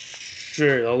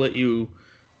 Sure, I'll let you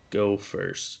go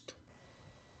first.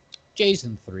 Jays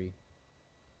in 3.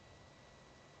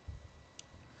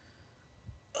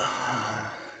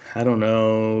 I don't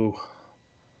know.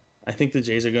 I think the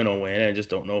Jays are going to win. I just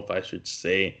don't know if I should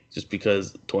say just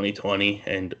because 2020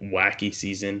 and wacky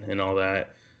season and all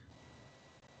that.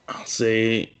 I'll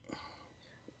say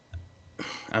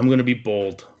I'm going to be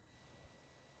bold.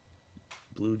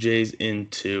 Blue Jays in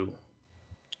 2.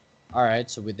 All right,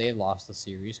 so they lost the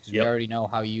series because we Yep. already know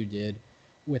how you did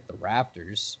with the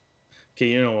Raptors.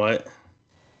 Okay, you know what?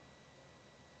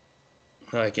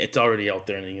 Like it's already out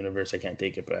there in the universe. I can't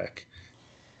take it back.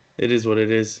 It is what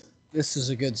it is. This is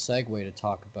a good segue to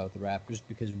talk about the Raptors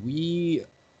because we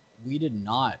did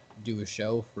not do a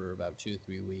show for about 2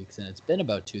 3 weeks, and it's been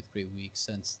about 2 3 weeks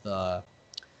since the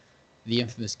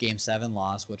infamous Game 7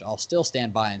 loss, which I'll still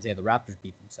stand by and say the Raptors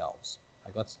beat themselves.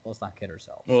 Like let's not kid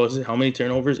ourselves. Well, is it how many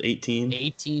turnovers? 18.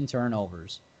 18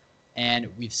 turnovers, and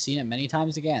we've seen it many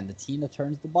times again. The team that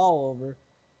turns the ball over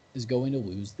is going to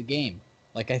lose the game.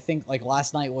 Like I think like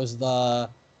last night was the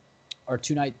or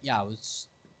 2 night yeah, it was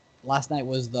last night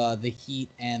was the Heat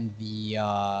and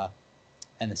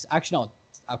this actually no,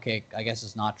 okay, I guess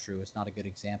it's not true. It's not a good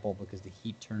example because the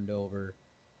Heat turned over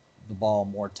the ball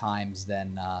more times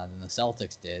than the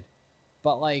Celtics did.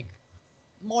 But like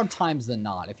more times than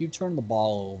not, if you turn the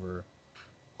ball over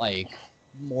like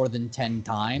more than 10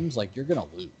 times, like you're going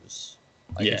to lose.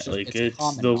 Like Yeah, like it's it's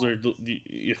common those are knowledge.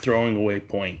 you're throwing away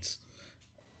points.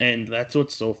 And that's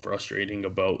what's so frustrating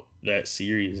about that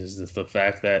series is the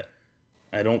fact that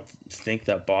I don't think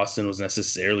that Boston was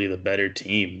necessarily the better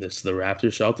team. The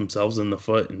Raptors shot themselves in the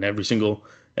foot, and every single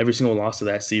loss of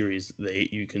that series,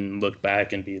 you can look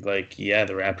back and be like, yeah,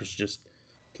 the Raptors just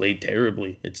played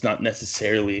terribly. It's not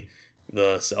necessarily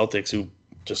the Celtics who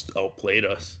just outplayed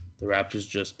us. The Raptors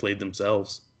just played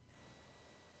themselves.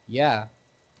 Yeah,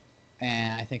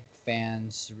 and I think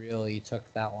fans really took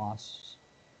that loss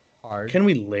hard. Can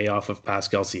we lay off of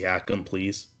Pascal Siakam,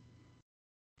 please?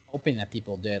 Hoping that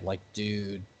people did. Like,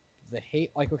 dude, the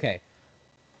hate. Like, okay,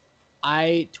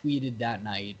 I tweeted that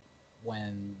night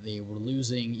when they were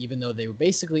losing, even though they were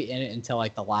basically in it until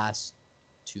like the last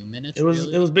 2 minutes. It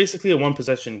was basically a one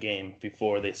possession game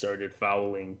before they started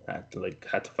fouling.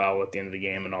 Had to foul at the end of the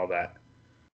game and all that.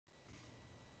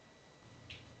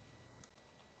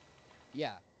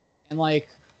 Yeah, and like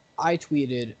I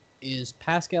tweeted, is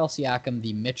Pascal Siakam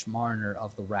the Mitch Marner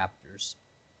of the Raptors?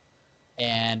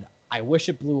 And I wish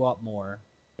it blew up more,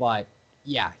 but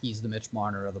yeah, he's the Mitch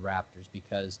Marner of the Raptors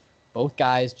because both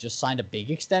guys just signed a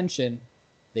big extension.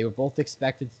 They were both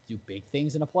expected to do big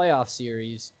things in a playoff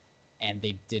series, and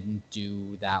they didn't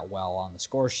do that well on the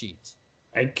score sheet.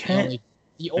 The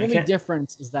only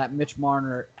difference is that Mitch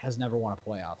Marner has never won a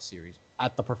playoff series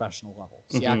at the professional level.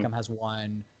 Siakam has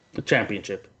won the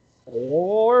championship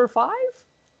 4 or 5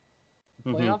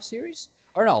 playoff series.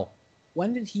 Or no,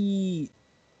 when did he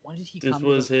This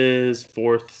was his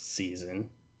 4th season.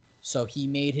 So he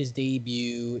made his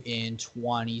debut in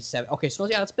 27. Okay, so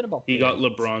yeah, it's been about 4 He got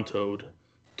LeBron-toed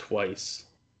twice.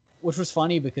 Which was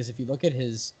funny because if you look at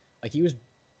his, like, he was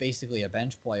basically a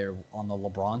bench player on the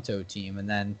LeBron-toed team, and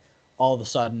then all of a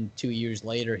sudden 2 years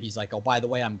later he's like, oh, by the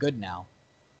way, I'm good now.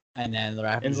 And then the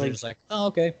Raptors are just like, oh,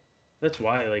 okay. That's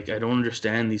why, like, I don't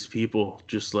understand these people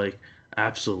just like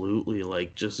absolutely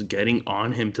like just getting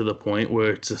on him to the point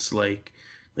where it's just like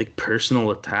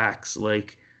personal attacks.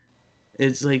 Like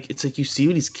it's like you see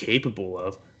what he's capable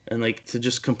of, and like to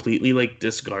just completely like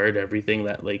discard everything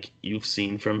that like you've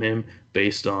seen from him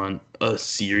based on a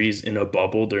series in a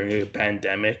bubble during a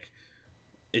pandemic.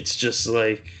 It's just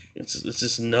like it's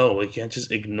just no, like you can't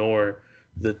just ignore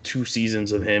the 2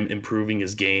 seasons of him improving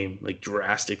his game like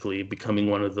drastically, becoming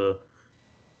one of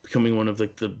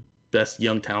like the best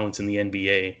young talents in the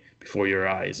NBA before your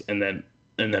eyes, and then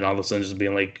all of a sudden just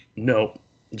being like, no,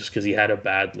 just because he had a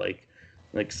bad like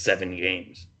 7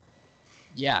 games.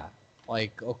 Yeah,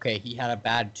 like okay, he had a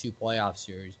bad 2 playoff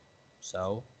series,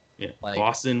 so yeah, like,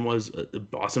 Boston was a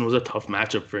tough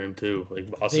matchup for him too.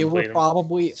 Like Boston, they were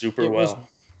probably super well.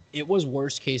 It was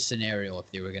worst case scenario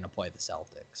if they were going to play the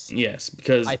Celtics. Yes,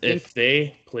 because if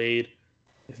they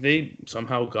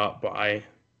somehow got by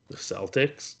the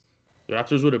Celtics, the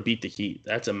Raptors would have beat the Heat.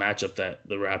 That's a matchup that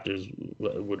the Raptors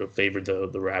would have favored the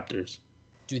Raptors.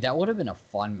 Dude, that would have been a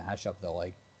fun matchup though.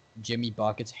 Like Jimmy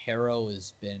Buckets, Harrow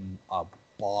has been a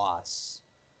boss.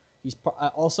 He's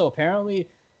also apparently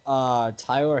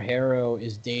Tyler Harrow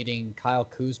is dating Kyle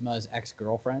Kuzma's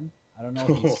ex-girlfriend. I don't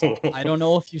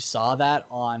know if you saw that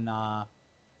on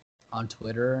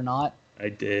Twitter or not. I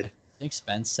did. I think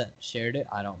Spence shared it.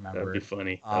 I don't remember. That'd be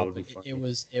funny. That would be funny.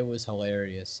 It was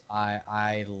hilarious.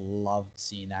 I loved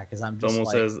seeing that because I'm just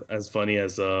almost as funny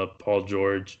as Paul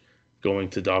George going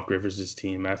to Doc Rivers'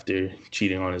 team after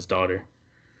cheating on his daughter.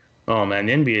 Oh man,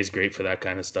 the NBA is great for that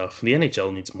kind of stuff. The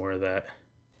NHL needs more of that.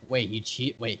 He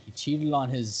cheated on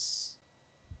his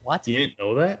what? You didn't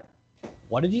know that?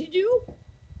 What did he do?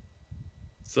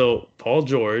 So Paul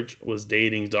George was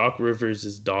dating Doc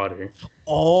Rivers' daughter.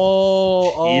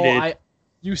 You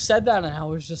said that and I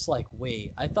was just like,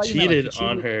 wait. I thought you cheated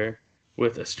on her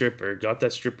with a stripper, got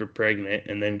that stripper pregnant,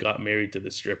 and then got married to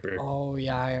the stripper. Oh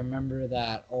yeah, I remember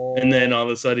that. Oh. And then all of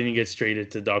a sudden he gets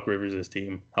traded to Doc Rivers'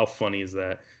 team. How funny is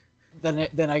that?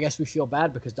 Then I guess we feel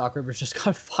bad because Doc Rivers just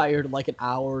got fired like an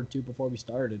hour or 2 before we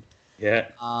started. Yeah.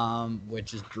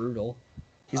 Which is brutal.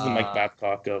 He's the Mike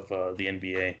Babcock of the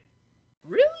NBA.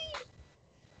 Really?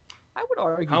 I would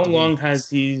argue. How long has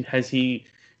he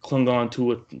clung on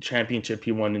to a championship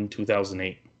he won in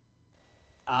 2008?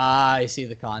 I see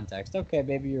the context. Okay,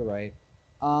 maybe you're right.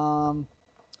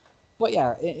 But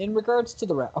yeah, in regards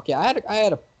to okay, I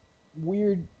had a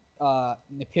weird an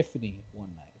epiphany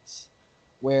one night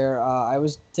where I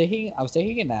was taking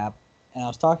a nap and I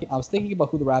was thinking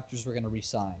about who the Raptors were going to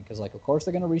re-sign because like of course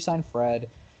they're going to re-sign Fred.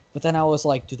 But then I was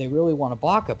like, do they really want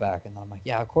Ibaka back? And then I'm like,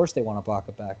 yeah, of course they want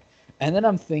Ibaka back. And then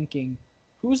I'm thinking,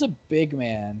 who's a big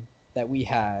man that we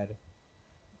had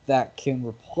that can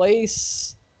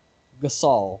replace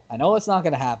Gasol? I know it's not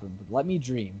going to happen, but let me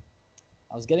dream.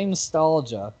 I was getting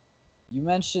nostalgia. You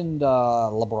mentioned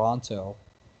LeBronto.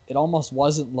 It almost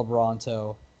wasn't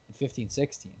LeBronto in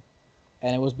 15-16.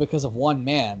 And it was because of one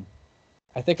man.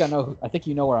 I think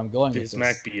you know where I'm going with this.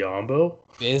 Bismack Biyombo?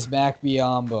 Bismack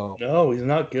Biyombo. No, he's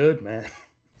not good, man.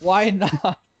 Why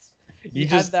not? He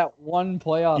had that one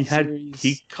playoff series.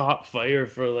 He caught fire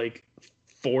for like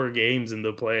 4 games in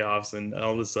the playoffs, and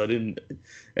all of a sudden,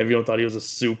 everyone thought he was a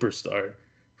superstar.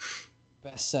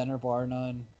 Best center bar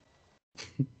none.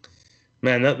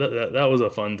 Man, that was a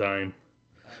fun time.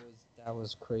 That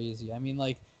was crazy. I mean,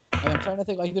 like, I'm trying to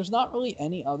think. Like, there's not really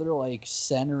any other like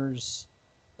centers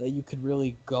that you could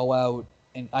really go out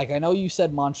and like. I know you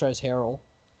said Montrezl Harrell,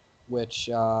 which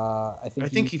I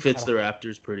think he fits the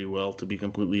Raptors pretty well. To be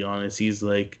completely honest, he's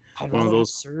like I'd one of rather have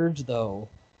those. Serge though.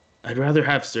 I'd rather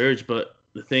have Serge, but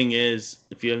the thing is,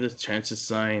 if you have the chance to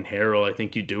sign Harrell, I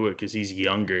think you do it because he's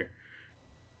younger,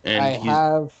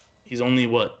 and he's only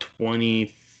what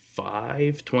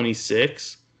 25,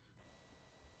 26.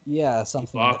 Yeah,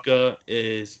 something. Ibaka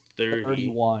is 30.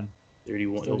 31.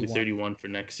 31. He'll be 31 for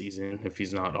next season if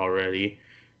he's not already.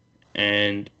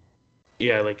 And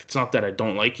yeah, like it's not that I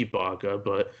don't like Ibaka,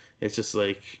 but it's just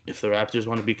like if the Raptors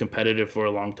want to be competitive for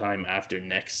a long time after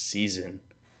next season,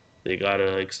 they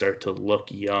gotta like start to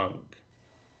look young.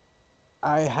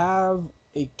 I have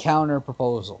a counter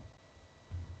proposal.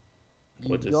 You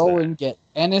What is go that? and get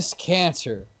Enes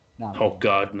Kanter. No, Oh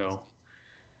God, no.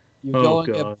 You go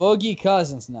and get Boogie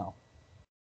Cousins. No.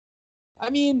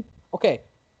 I mean, okay,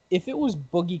 if it was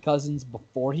Boogie Cousins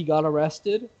before he got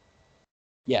arrested,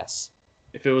 yes.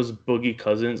 If it was Boogie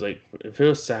Cousins, like if it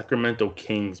was Sacramento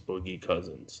Kings Boogie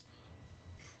Cousins.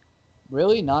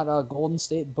 Really? Not a Golden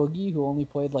State Boogie who only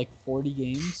played like 40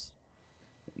 games?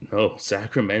 No,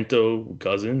 Sacramento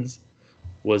Cousins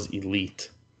was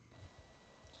elite.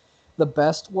 The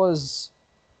best was...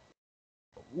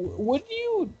 Would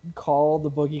you call the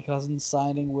Boogie Cousins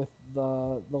signing with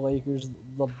the Lakers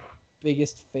the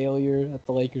biggest failure that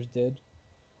the Lakers did?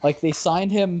 Like, they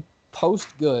signed him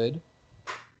post-good,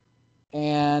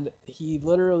 and he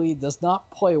literally does not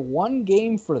play one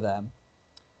game for them,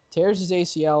 tears his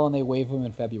ACL, and they waive him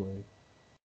in February.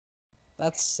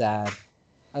 That's sad.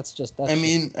 I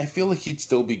feel like he'd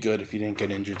still be good if he didn't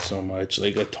get injured so much.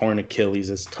 Like a torn Achilles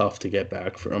is tough to get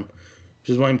back from. Which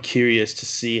is why I'm curious to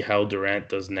see how Durant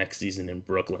does next season in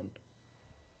Brooklyn.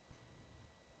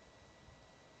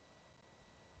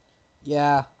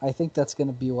 Yeah, I think that's going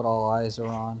to be what all eyes are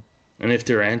on. And if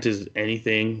Durant is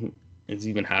anything, is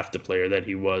even half the player that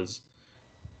he was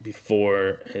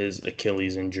before his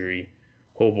Achilles injury,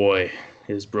 oh boy,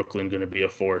 is Brooklyn going to be a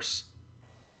force.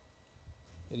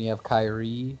 Then you have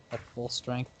Kyrie at full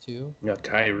strength too. You got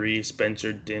Kyrie,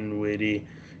 Spencer Dinwiddie,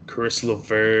 Chris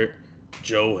LeVert,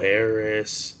 Joe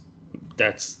Harris.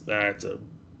 That's a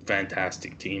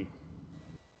fantastic team.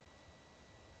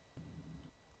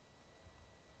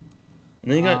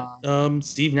 And then you got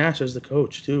Steve Nash as the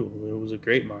coach too. It was a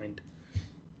great mind.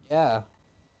 Yeah,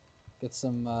 get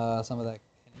some of that.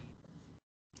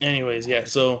 Anyways, yeah.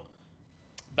 So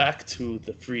back to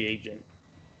the free agent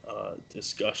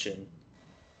discussion.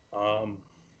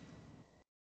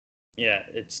 Yeah,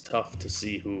 it's tough to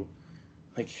see who.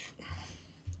 Like,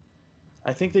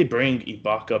 I think they bring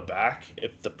Ibaka back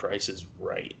if the price is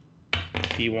right.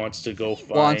 He wants to go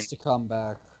find. Wants to come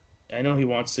back. I know he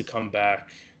wants to come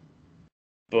back,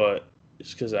 but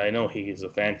it's because I know he's a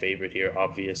fan favorite here,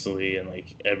 obviously, and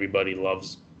like everybody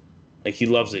loves, like he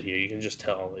loves it here. You can just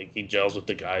tell, like he gels with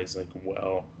the guys like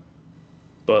well.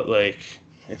 But like,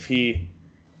 if he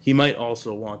might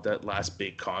also want that last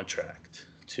big contract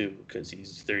too, because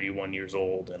he's 31 years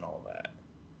old and all that.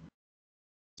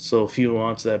 So if he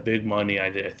wants that big money,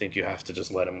 I think you have to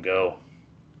just let him go.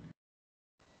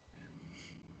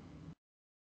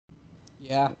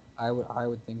 Yeah, I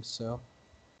would think so.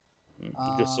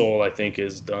 Gasol, I think,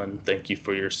 is done. Thank you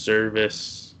for your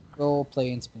service. Go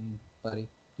play in Spain, buddy.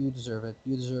 You deserve it.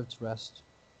 You deserve to rest.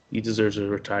 He deserves a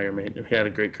retirement. He had a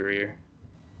great career.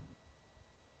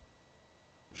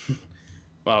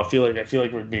 Wow, I feel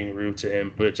like we're being rude to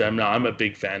him, which I'm not. I'm a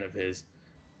big fan of his.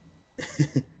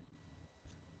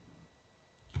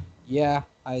 Yeah,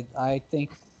 I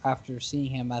think after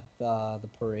seeing him at the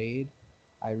parade,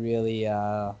 I really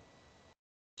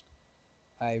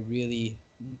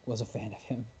was a fan of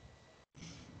him.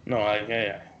 No,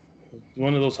 yeah,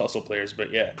 one of those hustle players.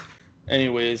 But yeah,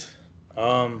 anyways,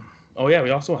 oh yeah,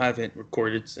 we also haven't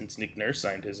recorded since Nick Nurse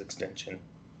signed his extension.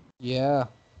 Yeah.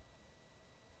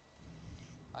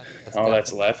 All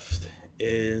that's left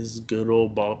is good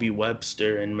old Bobby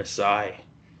Webster and Masai.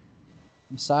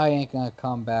 Masai ain't gonna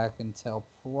come back until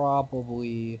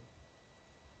probably,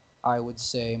 I would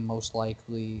say, most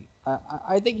likely.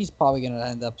 I think he's probably gonna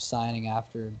end up signing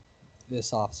after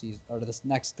this offseason or this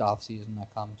next offseason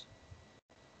that comes.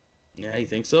 Yeah, you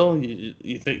think so?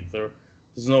 You think there's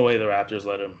no way the Raptors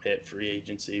let him hit free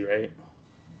agency, right?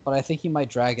 But I think he might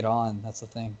drag it on. That's the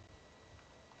thing.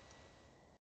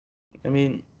 I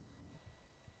mean,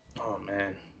 oh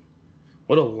man,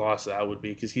 What a loss that would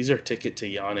be, because he's our ticket to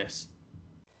Giannis.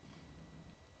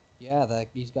 Yeah, that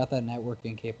he's got that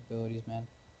networking capabilities, man.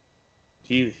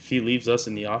 If he leaves us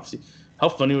in the offseason, how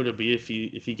funny would it be if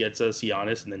he gets us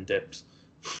Giannis and then dips?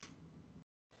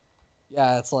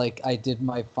 Yeah, it's like I did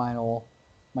my final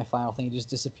thing. He just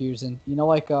disappears in,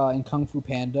 like in Kung Fu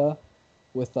Panda,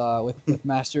 with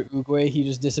Master Oogway, he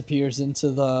just disappears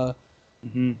into the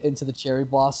cherry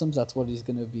blossoms. That's what he's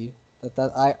gonna be.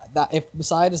 That if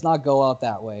Masai does not go out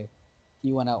that way,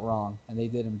 he went out wrong, and they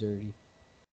did him dirty.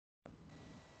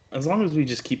 As long as we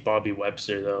just keep Bobby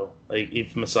Webster, though. Like,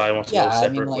 if Masai wants to Yeah, go I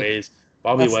mean, separate like, ways,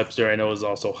 Bobby that's Webster, I know, is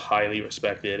also highly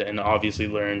respected and obviously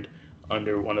learned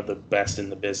under one of the best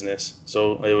in the business.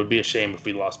 So it would be a shame if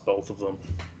we lost both of them.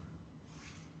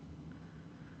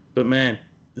 But, man,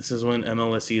 this is when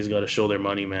MLSE has got to show their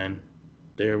money, man.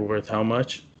 They're worth how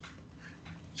much?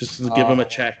 Just give them a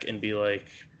check and be like,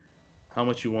 how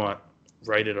much you want?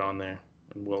 Write it on there,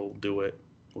 and we'll do it.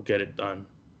 We'll get it done.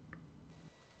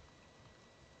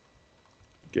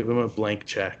 Give them a blank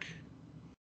check.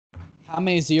 how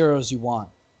many zeros you want.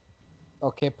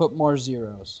 Okay, put more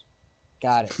zeros.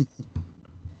 Got it.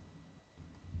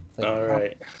 Like, all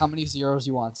right. How many zeros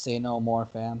you want? Say no more,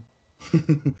 fam.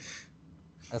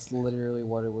 That's literally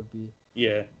what it would be.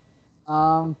 Yeah.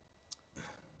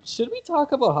 Should we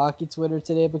talk about hockey Twitter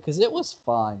today, because it was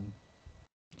fun?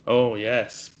 Oh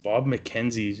yes, Bob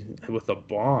McKenzie with a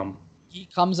bomb. He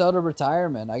comes out of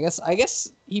retirement. I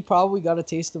guess he probably got a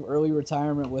taste of early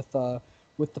retirement with the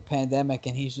pandemic,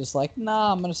 and he's just like,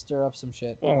 nah, I'm gonna stir up some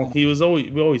shit. Well, we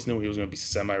always knew he was going to be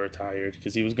semi-retired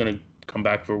because he was going to come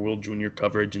back for World Junior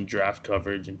coverage and draft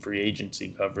coverage and free agency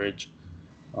coverage,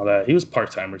 all that. He was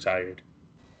part-time retired.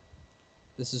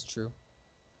 This is true.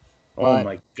 Oh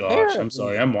my gosh, I'm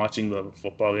sorry. I'm watching the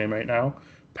football game right now.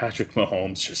 Patrick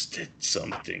Mahomes just did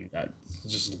something that's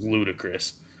just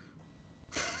ludicrous.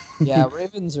 Yeah,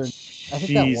 Ravens are. I think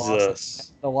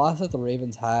Jesus. the loss that the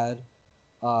Ravens had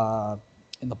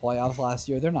in the playoffs last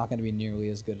year, they're not going to be nearly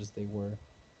as good as they were.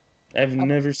 I've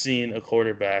never seen a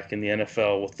quarterback in the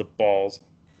NFL with the balls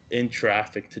in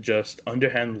traffic to just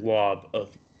underhand lob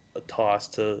of a toss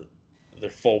to their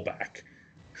fullback.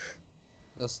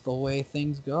 That's the way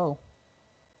things go.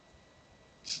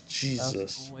 Jesus.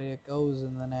 That's the way it goes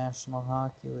in the National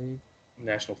Hockey League.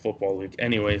 National Football League.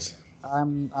 Anyways.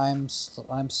 I'm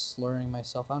slurring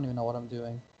myself. I don't even know what I'm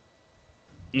doing.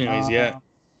 Anyways, yeah.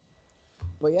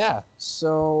 But yeah,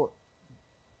 so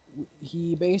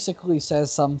he basically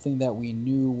says something that we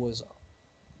knew was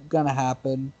gonna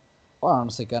happen. Well, I don't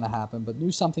say gonna happen, but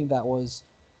knew something that was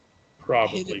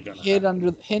probably gonna happen.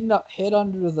 hit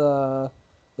under the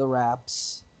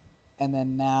wraps, and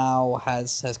then now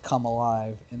has come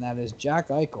alive, and that is Jack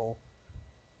Eichel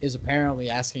is apparently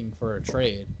asking for a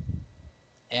trade.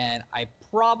 And I'm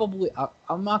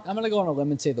gonna go on a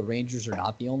limb and say the Rangers are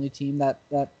not the only team that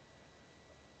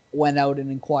went out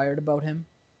and inquired about him.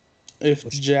 If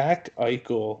Jack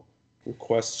Eichel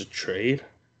requests a trade,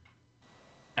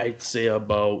 I'd say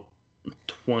about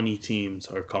 20 teams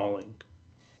are calling.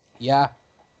 Yeah,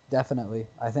 definitely.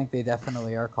 I think they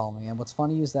definitely are calling. And what's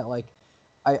funny is that, like,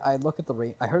 I look at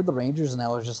I heard the Rangers and I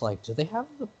was just like, do they have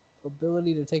the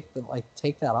ability to take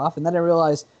that off? And then I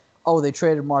realized, oh, they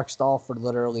traded Mark Stahl for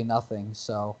literally nothing.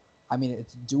 So I mean,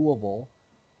 it's doable.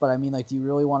 But I mean, like, do you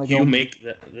really want to go? You make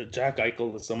the Jack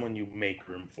Eichel is someone you make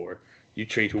room for. You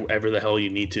trade whoever the hell you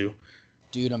need to.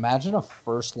 Dude, imagine a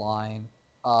first line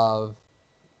of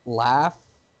Laugh,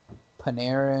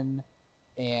 Panarin,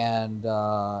 and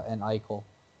Eichel.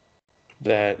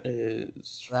 That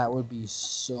would be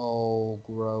so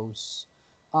gross.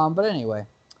 But anyway,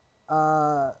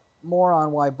 more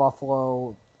on why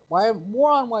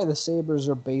the Sabres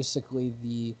are basically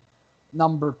the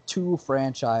number 2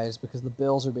 franchise, because the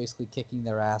Bills are basically kicking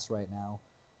their ass right now,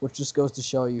 which just goes to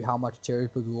show you how much Terry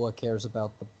Pegula cares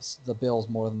about the Bills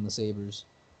more than the Sabres,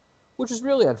 which is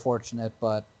really unfortunate.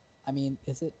 But I mean,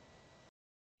 is it?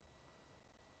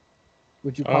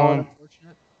 Would you call it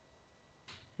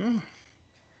unfortunate?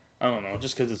 I don't know,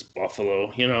 just because it's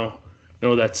Buffalo. You know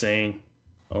that saying,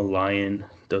 a lion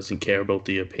doesn't care about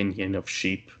the opinion of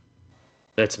sheep.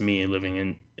 That's me living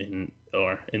in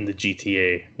the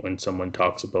GTA when someone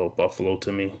talks about Buffalo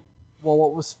to me. Well,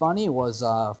 what was funny was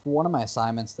for one of my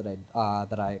assignments that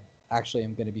I actually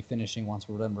am going to be finishing once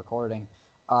we're done recording,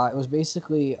 it was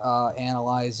basically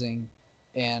analyzing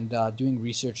and doing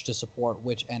research to support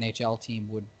which NHL team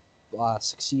would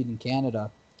succeed in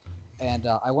Canada, and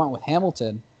I went with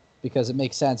Hamilton because it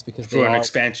makes sense, because for an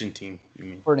expansion team. You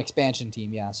mean for an expansion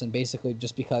team? Yes, and basically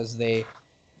just because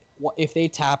if they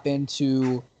tap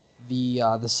into the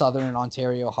Southern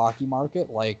Ontario hockey market,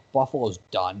 like, Buffalo's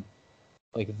done.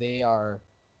 Like they are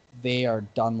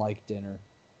done like dinner.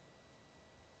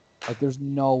 Like there's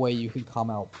no way you can come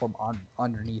out from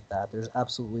underneath that. There's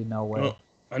absolutely no way. Well,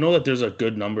 I know that there's a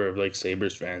good number of like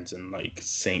Sabres fans in like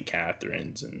St.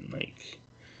 Catharines and like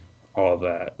all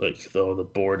that, like though the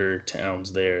border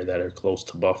towns there that are close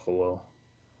to Buffalo.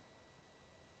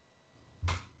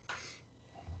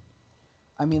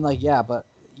 I mean, like, yeah, but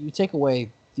you take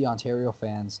away the Ontario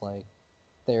fans, like,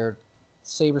 they're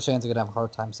Sabres fans are gonna have a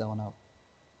hard time selling out.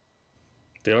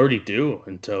 They already do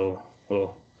until,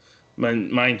 well,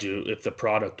 mind you, if the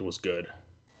product was good.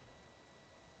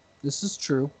 This is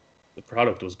true. The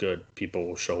product was good, people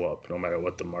will show up no matter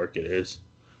what the market is.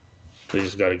 They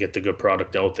just got to get the good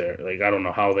product out there. Like I don't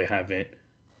know how they haven't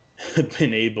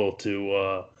been able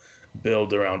to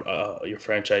build around your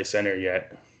franchise center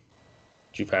yet.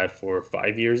 You've had for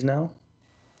 5 years now.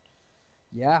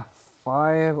 Yeah,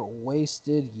 5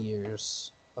 wasted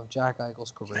years of Jack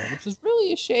Eichel's career, which is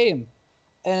really a shame.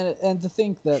 And to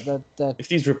think that If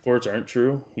these reports aren't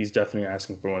true, he's definitely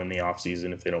asking for one in the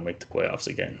offseason if they don't make the playoffs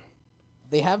again.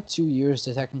 they have 2 years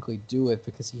to technically do it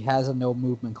because he has a no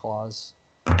movement clause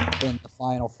in the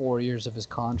final 4 years of his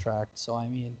contract. So I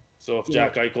mean, So if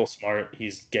Jack Eichel's smart,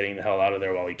 he's getting the hell out of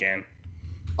there while he can.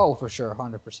 oh, for sure,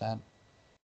 100%.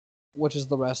 Which is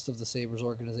the rest of the Sabres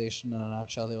organization in a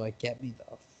nutshell. They're like, get me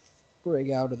the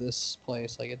frig out of this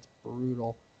place. Like, it's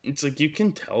brutal. It's like you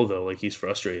can tell though, like he's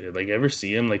frustrated. Like ever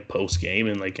see him like post game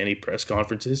in like any press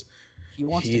conferences? He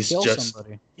wants to kill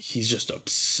somebody. He's just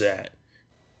upset.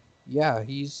 Yeah,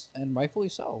 and rightfully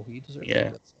so. He deserves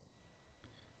it.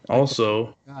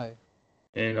 Also, guy.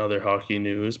 in other hockey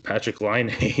news, Patrik Laine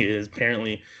has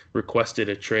apparently requested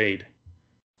a trade.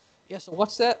 Yeah, so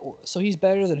what's that? So he's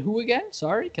better than who again?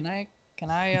 Sorry, can I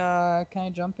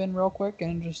jump in real quick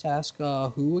and just ask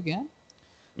who again?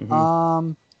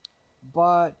 Mm-hmm.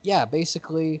 But yeah,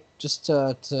 basically, just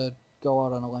to go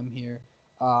out on a limb here,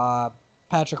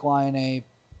 Patrik Laine.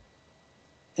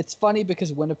 It's funny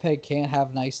because Winnipeg can't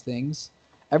have nice things.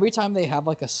 Every time they have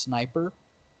like a sniper,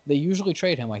 they usually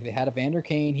trade him. Like they had Evander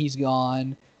Kane, he's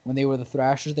gone. When they were the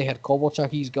Thrashers, they had Kovalchuk,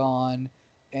 he's gone.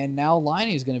 And now Laine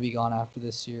is going to be gone after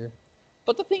this year.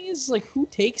 But the thing is, like, who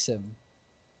takes him?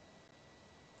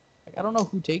 Like, I don't know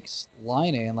who takes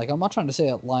Laine. And, like, I'm not trying to say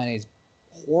that Laine is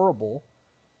horrible.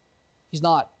 He's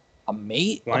not a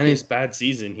mate. Laine's bad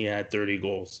season, he had 30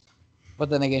 goals. But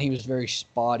then again, he was very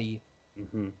spotty.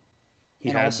 Mm-hmm.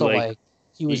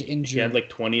 He was injured. He had, like,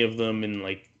 20 of them in,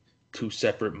 like, 2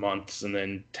 separate months and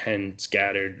then 10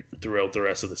 scattered throughout the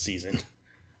rest of the season.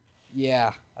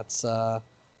 Yeah, that's the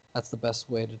best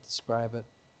way to describe it.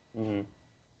 Mm-hmm.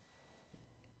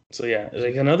 So yeah,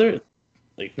 like another,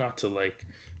 like not to like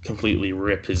completely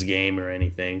rip his game or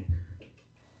anything,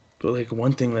 but like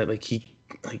one thing that like he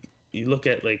like you look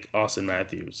at like Austin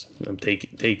Matthews, I'm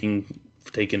taking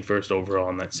first overall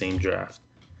in that same draft.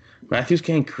 Matthews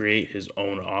can create his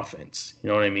own offense. You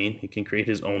know what I mean? He can create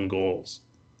his own goals.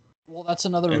 Well, that's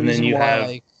another and reason then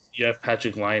why. You have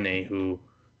Patrik Laine who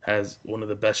has one of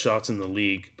the best shots in the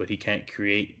league, but he can't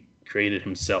create it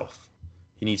himself.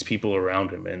 He needs people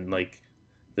around him, and like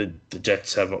the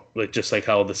Jets have, like just like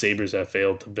how the Sabres have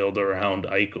failed to build around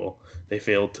Eichel, they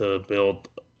failed to build.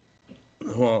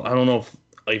 Well, I don't know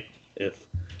if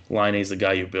Laine is the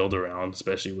guy you build around,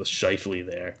 especially with Scheifele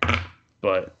there,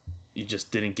 but you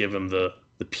just didn't give him the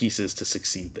pieces to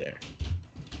succeed there.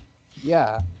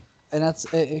 Yeah. And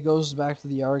it goes back to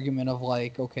the argument of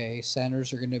like, okay,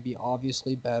 centers are going to be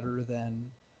obviously better than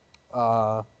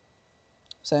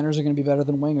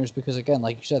wingers because again,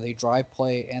 like you said, they drive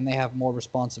play and they have more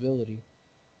responsibility.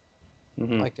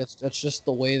 Mm-hmm. Like that's just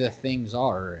the way that things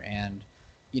are. And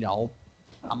you know,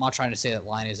 I'm not trying to say that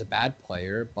Laine is a bad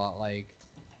player, but like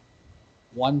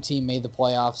one team made the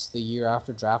playoffs the year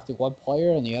after drafting one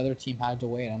player, and the other team had to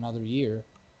wait another year.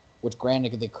 Which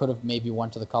granted, they could have maybe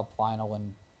went to the Cup final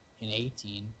in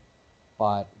 18,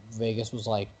 but Vegas was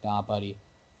like, nah, buddy.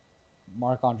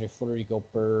 Marc-Andre Fleury go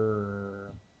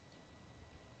burr.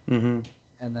 Mm-hmm.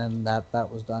 And then that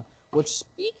was done. Which,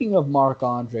 speaking of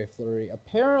Marc-Andre Fleury,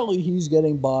 apparently he's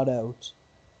getting bought out.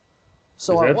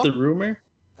 So is that the rumor?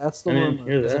 That's the rumor. I didn't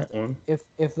hear that one.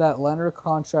 If that Leonard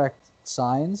contract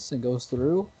signs and goes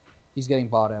through, he's getting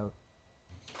bought out.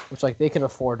 Which, like, they could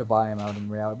afford to buy him out in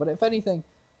reality. But if anything,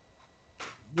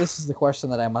 this is the question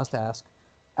that I must ask.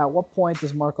 At what point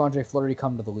does Marc-Andre Fleury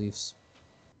come to the Leafs?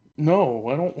 No,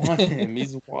 I don't want him.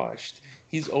 He's washed.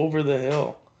 He's over the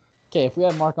hill. Okay, if we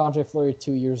had Marc-Andre Fleury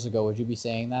 2 years ago, would you be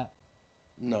saying that?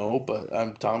 No, but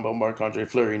I'm talking about Marc-Andre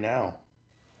Fleury now.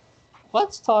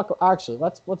 Let's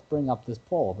bring up this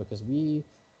poll because we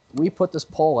put this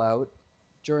poll out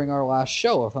during our last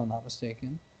show, if I'm not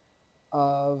mistaken.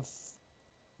 of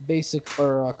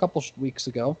a couple weeks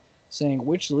ago, saying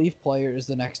which Leaf player is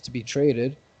the next to be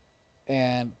traded,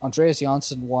 and Andreas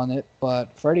Janssen won it,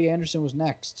 but Freddie Anderson was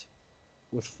next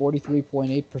with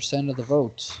 43.8% of the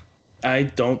votes. I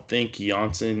don't think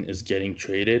Janssen is getting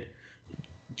traded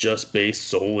just based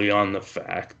solely on the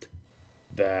fact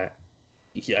that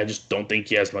I just don't think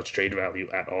he has much trade value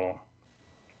at all.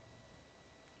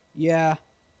 Yeah.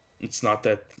 It's not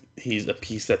that he's a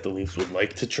piece that the Leafs would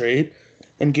like to trade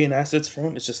and gain assets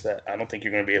from. It's just that I don't think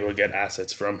you're going to be able to get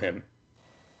assets from him.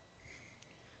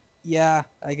 Yeah,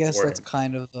 I guess that's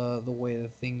kind of the way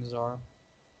that things are.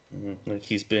 Mm-hmm. Like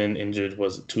he's been injured,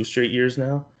 was it 2 straight years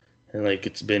now? And like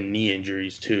it's been knee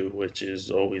injuries too, which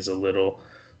is always a little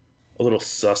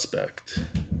suspect.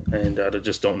 And I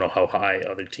just don't know how high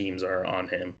other teams are on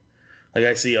him. Like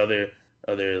I see other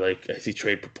like I see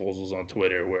trade proposals on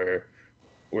Twitter where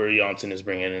Janssen is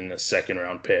bringing in a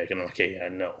 2nd-round pick, and I'm like, okay, yeah,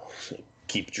 no,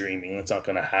 keep dreaming. That's not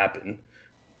going to happen.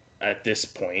 At this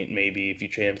point, maybe if you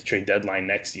trade him to trade deadline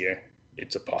next year,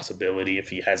 it's a possibility if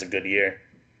he has a good year.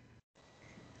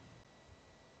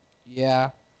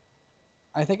 Yeah,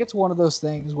 I think it's one of those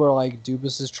things where like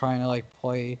Dubas is trying to like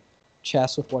play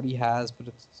chess with what he has, but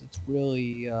it's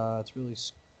really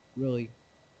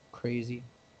crazy.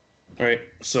 All right,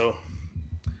 so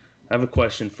I have a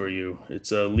question for you.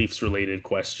 It's a Leafs related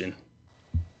question.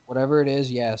 Whatever it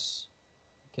is, yes.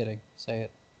 I'm kidding. Say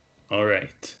it. All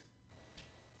right.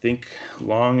 Think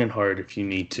long and hard if you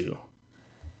need to.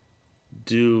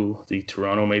 Do the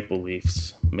Toronto Maple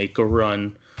Leafs make a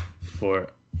run for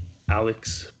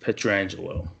Alex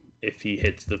Pietrangelo if he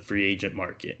hits the free agent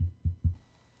market?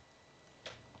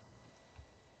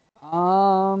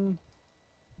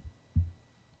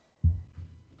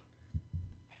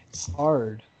 It's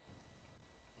hard.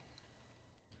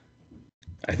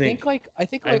 I think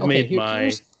I've made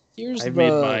my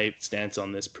stance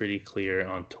on this pretty clear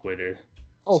on Twitter.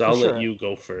 So I'll let you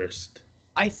go first.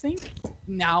 I think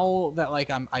now that like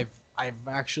I've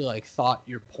actually like thought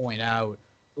your point out,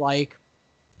 like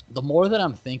the more that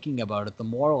I'm thinking about it, the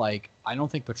more like I don't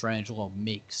think Pietrangelo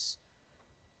makes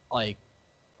like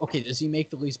okay, does he make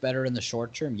the Leafs better in the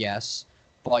short term? Yes.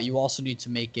 But you also need to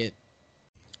make it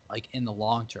like in the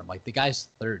long term. Like the guy's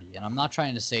 30, and I'm not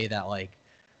trying to say that like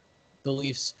the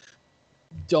Leafs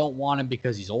don't want him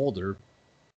because he's older.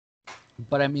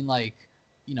 But I mean, like,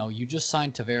 you know, you just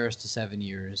signed Tavares to 7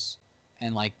 years,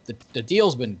 and like the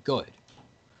deal's been good.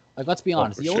 Like, let's be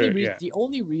honest. The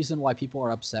only reason why people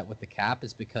are upset with the cap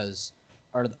is because,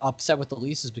 or upset with the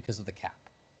Leafs is because of the cap.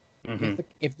 Mm-hmm.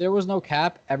 If there was no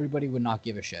cap, everybody would not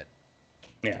give a shit.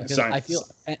 Yeah, if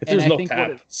there's no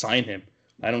cap, sign him.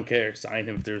 I don't care. Sign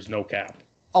him if there's no cap.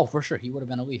 Oh, for sure. He would have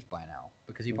been a Leaf by now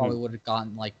because he probably would have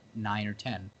gotten like 9 or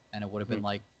 10, and it would have been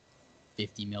like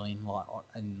 50 million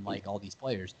and like all these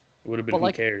players. It would have been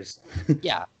who cares?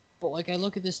 Yeah, but like I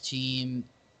look at this team,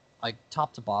 like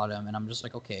top to bottom, and I'm just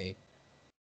like, okay,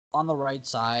 on the right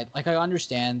side, like I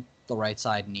understand the right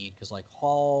side need because like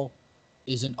Hall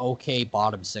is an okay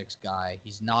bottom 6 guy.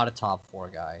 He's not a top 4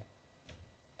 guy,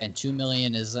 and $2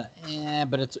 million is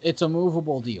but it's a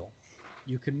movable deal.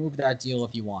 You can move that deal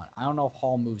if you want. I don't know if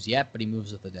Hall moves yet, but he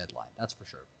moves at the deadline. That's for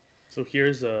sure. So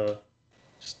here's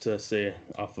just to say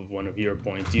off of one of your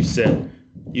points. You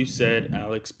said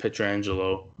Alex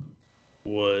Pietrangelo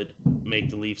would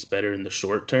make the Leafs better in the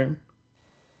short term.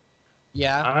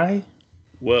 Yeah. I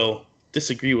will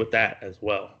disagree with that as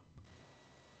well.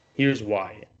 Here's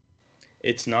why.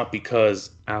 It's not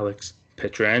because Alex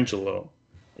Pietrangelo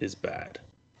is bad.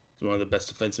 He's one of the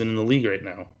best defensemen in the league right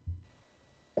now.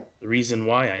 The reason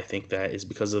why I think that is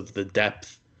because of the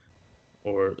depth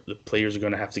or the players are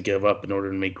going to have to give up in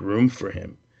order to make room for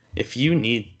him. If you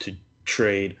need to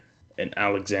trade an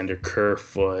Alexander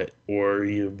Kerfoot or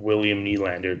William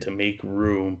Nylander to make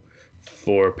room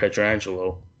for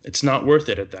Pietrangelo, it's not worth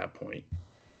it at that point.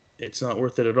 It's not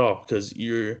worth it at all because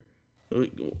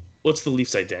what's the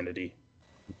Leafs' identity?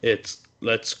 It's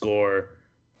let's score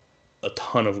a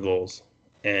ton of goals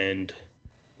and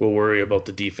we'll worry about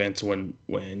the defense when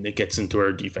it gets into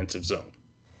our defensive zone.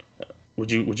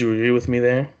 Would you agree with me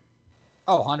there?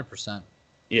 Oh, 100%.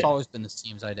 Yeah. It's always been this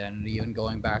team's identity, even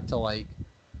going back to like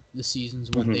the seasons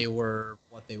when they were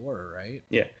what they were, right?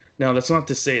 Yeah. Now, that's not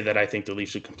to say that I think the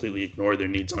Leafs should completely ignore their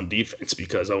needs on defense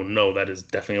because, oh no, that is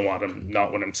definitely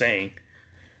not what I'm saying.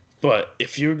 But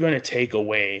if you're going to take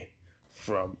away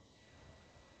from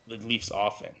the Leafs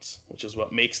offense, which is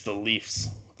what makes the Leafs,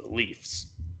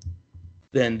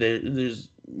 then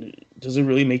does it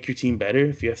really make your team better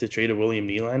if you have to trade a William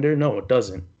Nylander? No, it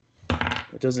doesn't.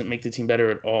 It doesn't make the team better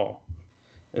at all.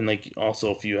 And like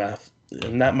also if you have,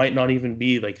 and that might not even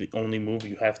be like the only move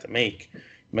you have to make. You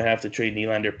might have to trade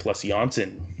Nylander plus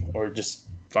Janssen, or just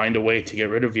find a way to get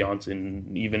rid of Janssen,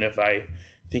 even if I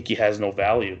think he has no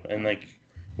value. And like,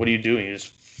 what are you doing? You're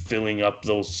just filling up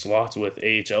those slots with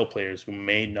AHL players who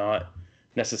may not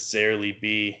necessarily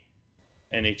be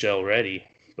NHL ready,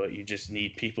 but you just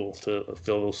need people to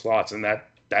fill those slots, and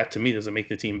that to me doesn't make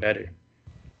the team better.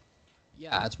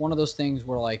 Yeah, it's one of those things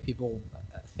where like people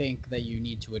think that you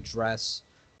need to address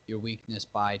your weakness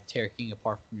by taking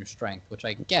apart from your strength, which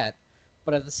I get,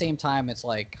 but at the same time, it's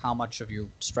like how much of your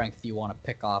strength do you want to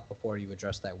pick off before you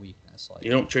address that weakness? Like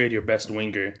You don't trade your best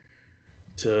winger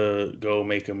to go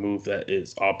make a move that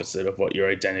is opposite of what your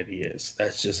identity is.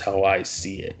 That's just how I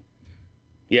see it.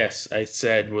 Yes, I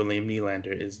said William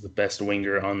Nylander is the best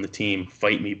winger on the team.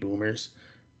 Fight me, boomers.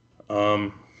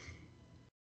 Um,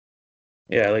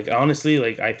 yeah, like honestly,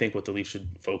 like I think what the Leafs should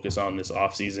focus on this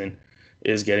offseason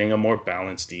is getting a more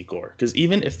balanced decor. Because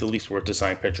even if the Leafs were to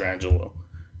sign Pietrangelo,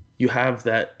 you have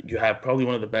probably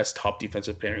one of the best top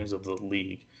defensive pairings of the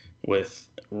league with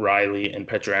Riley and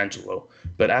Pietrangelo.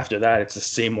 But after that, it's the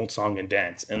same old song and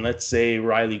dance. And let's say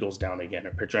Riley goes down again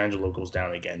or Pietrangelo goes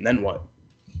down again, then what?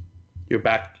 You're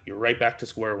right back to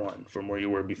square one from where you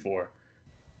were before.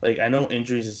 Like I know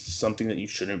injuries is something that you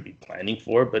shouldn't be planning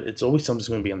for, but it's always something that's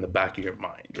going to be on the back of your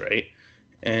mind, right?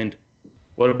 And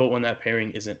what about when that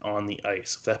pairing isn't on the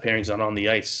ice? If that pairing's not on the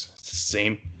ice, it's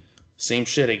the same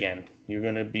shit again. You're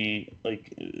gonna be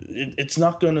like, it's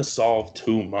not gonna solve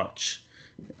too much.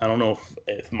 I don't know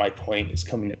if my point is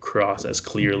coming across as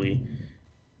clearly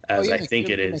as I think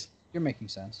it is. You're making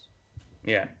sense.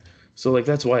 Yeah. So like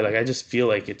that's why like I just feel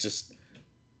like it's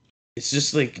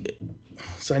just like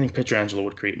signing Pietrangelo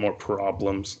would create more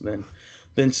problems than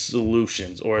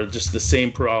solutions, or just the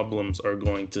same problems are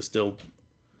going to still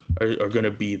are going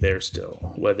to be there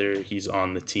still, whether he's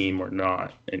on the team or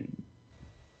not. And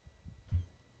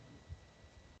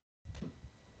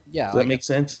yeah, does that make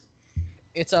sense?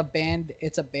 It's a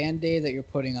band-aid that you're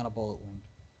putting on a bullet wound.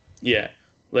 Yeah,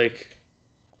 like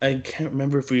I can't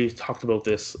remember if we talked about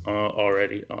this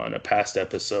already on a past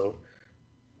episode,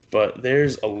 but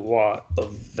there's a lot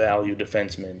of value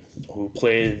defensemen who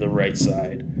play the right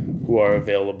side who are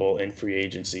available in free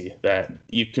agency that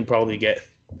you can probably get.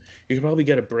 You can probably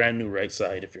get a brand new right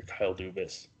side if you're Kyle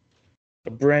Dubas. A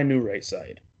brand new right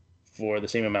side for the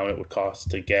same amount it would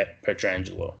cost to get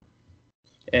Pietrangelo.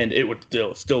 And it would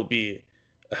still be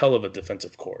a hell of a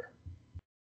defensive core.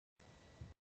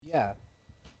 Yeah.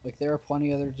 Like there are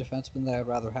plenty of other defensemen that I'd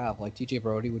rather have. Like TJ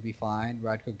Brody would be fine.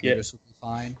 Radko Gudas would be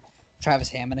fine.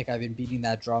 Travis Hamonic, I've been beating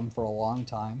that drum for a long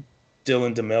time.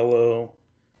 Dylan DeMello.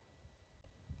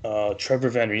 Trevor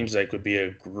Van Riemsdyk would be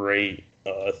a great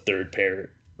third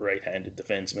pair right-handed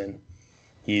defenseman.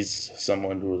 He's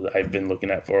someone who I've been looking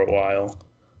at for a while.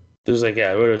 There's like,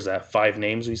 what is that? 5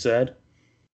 names we said?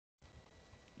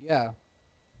 Yeah.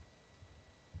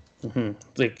 Mm-hmm.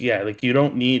 Like you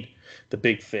don't need the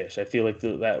big fish. I feel like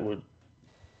that would,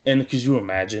 and because you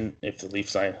imagine if the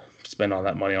Leafs spend all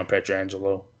that money on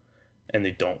Pietrangelo and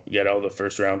they don't get out of the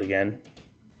first round again.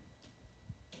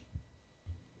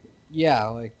 Yeah,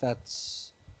 like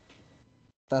that's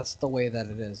the way that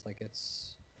it is. Like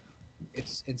it's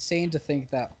insane to think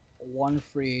that one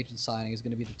free agent signing is going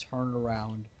to be the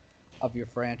turnaround of your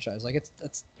franchise. Like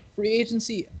it's free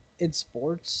agency in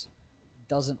sports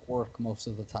doesn't work most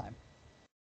of the time.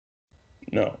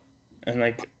 No, and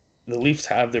like the Leafs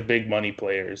have their big money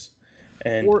players,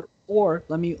 and or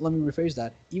let me rephrase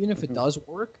that. Even if it does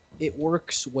work, it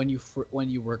works when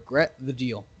you regret the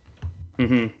deal.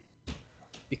 Mm-hmm.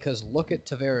 Because look at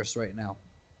Tavares right now.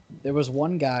 There was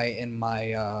one guy in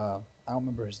my I don't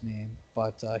remember his name,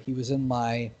 but he was in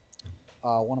my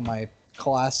one of my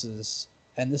classes,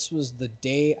 and this was the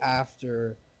day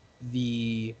after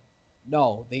it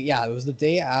was the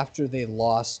day after they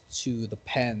lost to the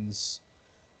Pens,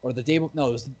 or the day no,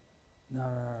 it was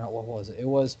no, what was it? It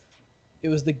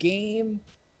was the game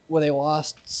where they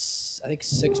lost, I think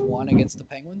 6-1 against the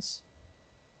Penguins.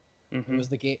 Mm-hmm.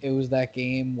 It was that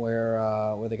game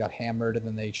where they got hammered and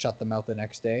then they shut them out the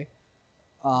next day.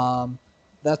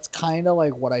 That's kind of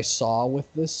like what I saw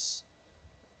with this.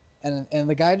 And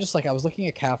the guy just like, I was looking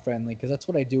at Cap Friendly because that's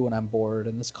what I do when I'm bored.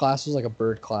 And this class was like a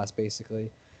bird class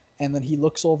basically. And then he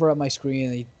looks over at my screen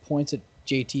and he points at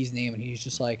JT's name and he's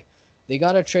just like, they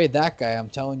got to trade that guy. I'm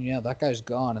telling you now, that guy's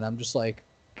gone. And I'm just like,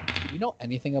 do you know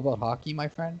anything about hockey, my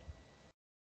friend?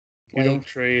 You don't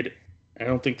trade. I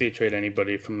don't think they trade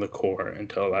anybody from the core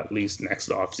until at least next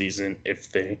offseason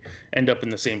if they end up in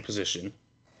the same position.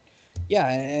 Yeah,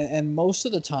 and most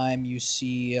of the time you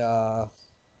see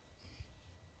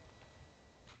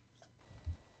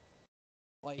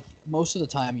like most of the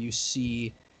time you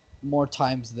see more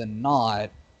times than not,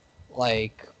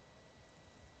 like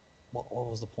what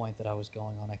was the point that I was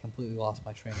going on? I completely lost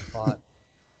my train of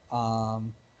thought.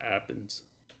 Happens.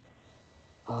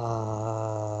 I'm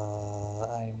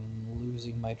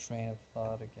losing my train of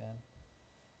thought again.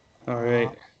 All right.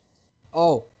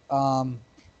 No,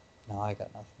 I got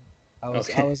nothing.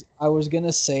 Okay. I was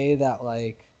gonna say that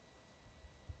like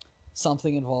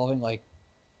something involving like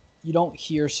you don't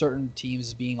hear certain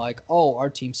teams being like, oh, our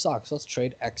team sucks. Let's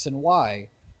trade X and Y,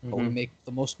 but we Mm-hmm. make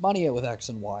the most money with X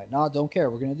and Y. No, don't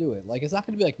care. We're gonna do it. Like it's not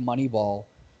gonna be like Moneyball,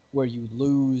 where you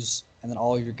lose and then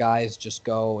all your guys just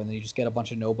go and then you just get a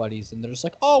bunch of nobodies and they're just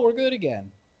like, oh, we're good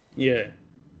again. Yeah.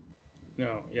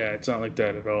 No. Yeah. It's not like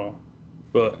that at all.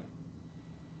 But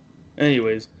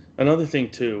anyways, another thing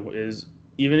too is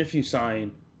even if you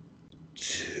sign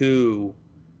two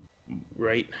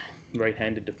right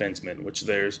right-handed defensemen, which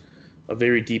there's a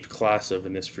very deep class of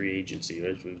in this free agency,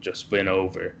 as we've just been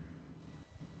over.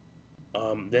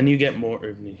 Then you get more,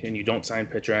 and you don't sign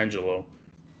Pietrangelo.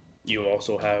 You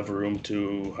also have room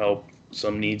to help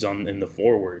some needs on in the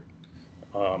forward,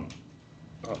 um,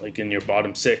 like in your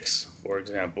bottom six, for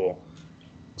example.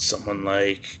 Someone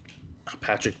like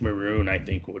Patrick Maroon, I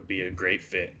think, would be a great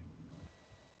fit.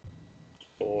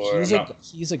 Or I'm not.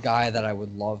 He's a guy that I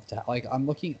would love to like. I'm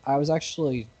looking. I was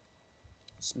actually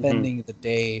Mm-hmm, spending the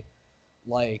day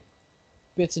like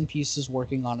bits and pieces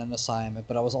working on an assignment,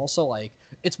 but I was also like,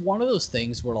 it's one of those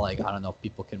things where like I don't know if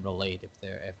people can relate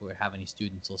if we have any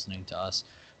students listening to us,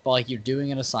 but like you're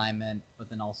doing an assignment, but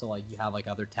then also like you have like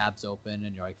other tabs open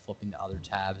and you're like flipping to other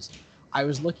tabs. I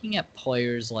was looking at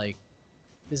players like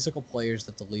physical players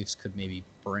that the Leafs could maybe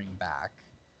bring back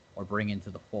or bring into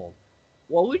the fold.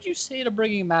 What would you say to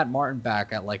bringing Matt Martin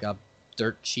back at like a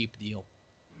dirt cheap deal?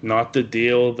 not the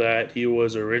deal that he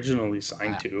was originally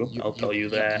signed to. You, I'll you, tell you you,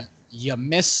 that. you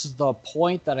miss the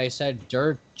point that I said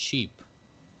dirt cheap.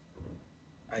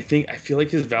 I feel like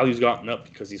his value's gotten up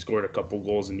because he scored a couple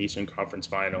goals in the Eastern Conference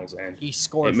Finals, and He it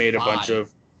scored made a bunch 5.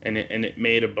 of it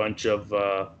made a bunch of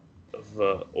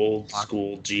old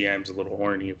school GMs a little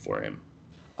horny for him.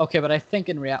 Okay, but I think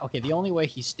in reality, okay, the only way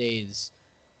he stays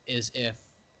is if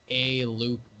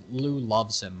Lou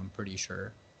loves him. I'm pretty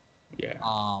sure. Yeah,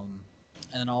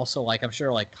 And then also like I'm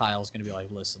sure like Kyle's gonna be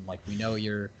like, listen, like we know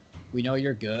you're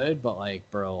good, but like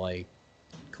bro, like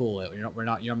cool it. You're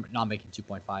not making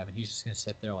 2.5, and he's just gonna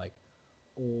sit there like,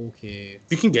 okay.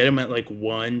 if you can get him at like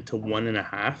 1 to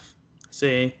 1.5,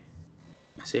 say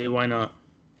why not?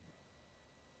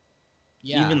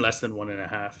 Yeah, Even less than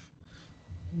 1.5.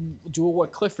 do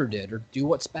what Clifford did or do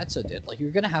what Spezza did. Like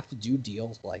you're gonna have to do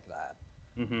deals like that.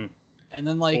 Mm-hmm. And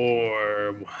then like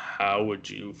Or how would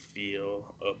you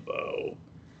feel about?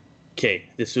 Okay,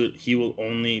 he will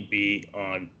only be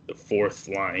on the fourth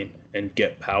line and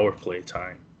get power play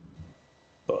time.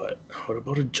 But what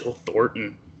about a Joe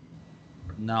Thornton?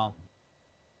 no,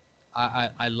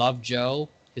 I love Joe.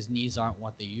 His knees aren't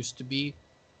what they used to be.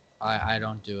 I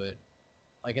don't do it.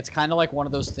 Like it's kind of like one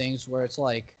of those things where it's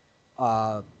like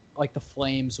the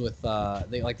Flames with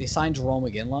they signed Jerome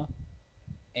Iginla,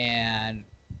 and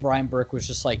Brian Burke was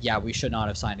just like, yeah, we should not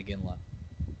have signed Iginla.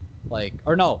 Like,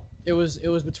 or no, it was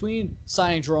between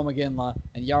signing Jerome Iginla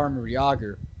and Jaromir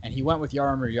Jagr, and he went with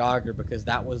Jaromir Jagr because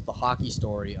that was the hockey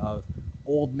story of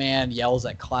old man yells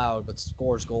at cloud but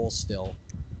scores goals still.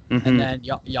 Mm-hmm. And then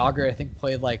Jagr, I think,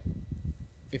 played like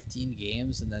 15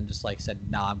 games and then just like said,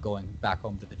 nah, I'm going back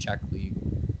home to the Czech League.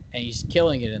 And he's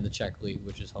killing it in the Czech League,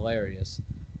 which is hilarious.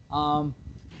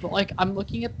 But like I'm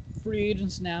looking at free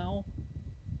agents now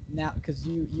because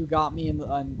you got me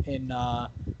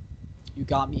you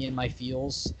got me in my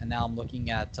feels, and now I'm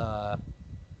looking at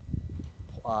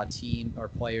team or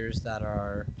players that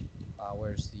are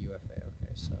where's the UFA?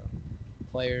 Okay, so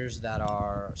players that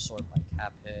are sort by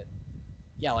cap hit.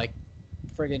 Yeah, like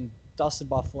friggin' Dustin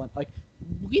Bufflin. Like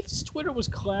Leafs Twitter was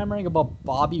clamoring about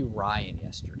Bobby Ryan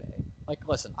yesterday. Like,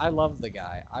 listen, I love the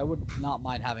guy. I would not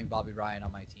mind having Bobby Ryan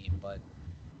on my team, but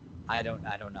I don't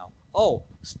know. Oh,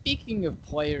 speaking of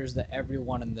players that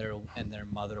everyone and their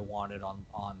mother wanted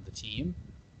on the team,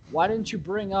 why didn't you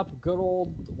bring up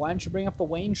the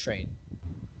Wayne train?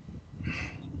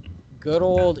 Good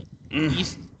old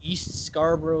East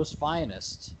Scarborough's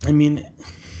finest. I mean,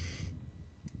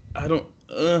 I don't.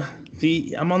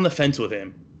 I'm on the fence with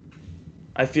him.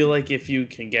 I feel like if you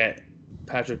can get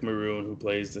Patrick Maroon, who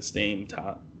plays the same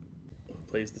kind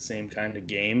of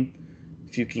game,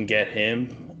 if you can get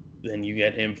him, then you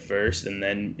get him first, and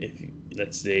then if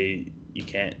let's say you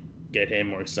can't get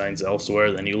him or signs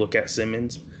elsewhere, then you look at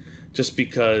Simmons. Just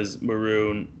because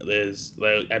Maroon is,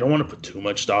 like, I don't want to put too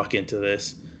much stock into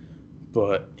this,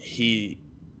 but he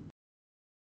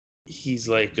he's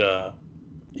like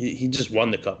he just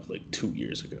won the cup like 2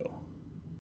 years ago.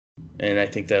 And I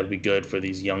think that would be good for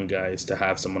these young guys to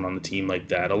have someone on the team like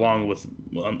that, along with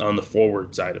on the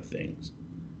forward side of things.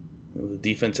 The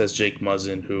defense has Jake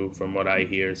Muzzin, who, from what I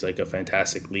hear, is like a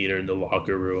fantastic leader in the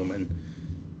locker room and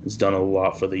has done a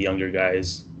lot for the younger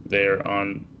guys there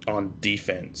on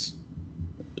defense,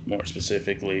 more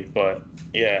specifically. But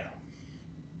yeah,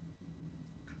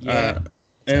 Yeah.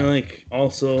 and like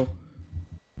also,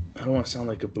 I don't want to sound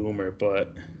like a boomer,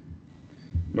 but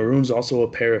Maroon's also a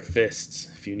pair of fists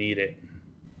if you need it.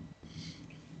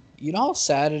 You know how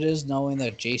sad it is knowing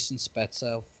that Jason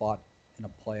Spezza fought in a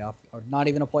playoff, or not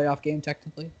even a playoff game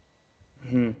technically?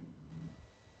 Hmm.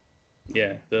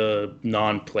 Yeah, the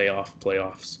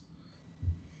playoffs.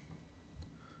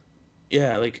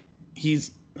 Yeah, like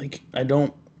he's like I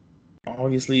don't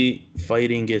obviously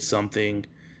fighting is something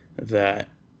that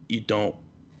you don't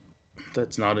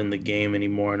that's not in the game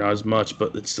anymore, not as much,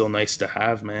 but it's still nice to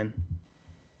have, man.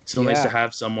 It's still nice to Yeah.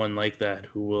 have someone like that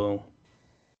who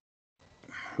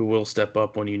will step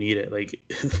up when you need it. Like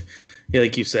yeah,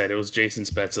 like you said, it was Jason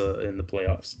Spezza in the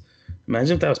playoffs.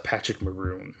 Imagine if that was Patrick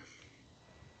Maroon.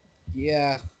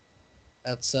 Yeah.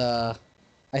 That's I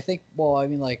think well, I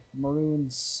mean like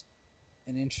Maroon's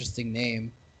an interesting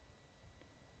name.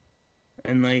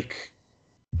 And like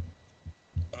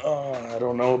I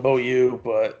don't know about you,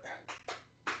 but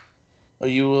are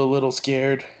you a little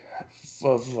scared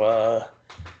of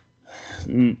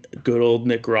good old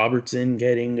Nick Robertson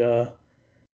getting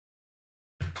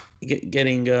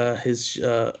his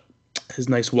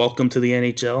nice welcome to the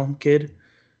NHL, kid?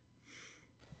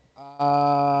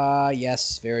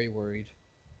 Yes, very worried.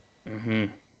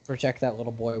 Mm-hmm. Protect that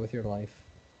little boy with your life.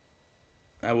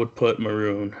 I would put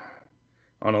Maroon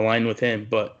on a line with him,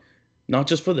 but not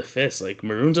just for the fist. Like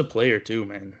Maroon's a player too,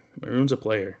 man. Maroon's a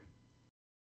player.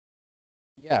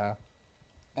 Yeah.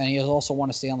 And he has also won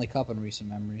a Stanley Cup in recent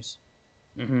memories.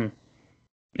 Mm-hmm.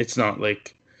 It's not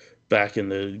like back in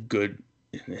the good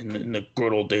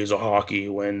old days of hockey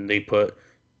when they put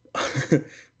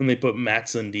Matt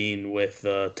Sundin with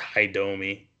Ty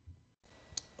Domi.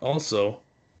 Also,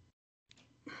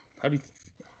 how do you,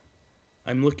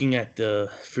 I'm looking at the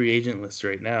free agent list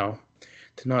right now.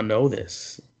 Did not know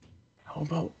this.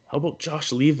 How about Josh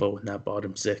Levo in that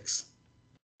bottom six?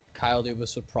 Kyle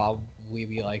Dubas would probably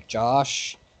be like,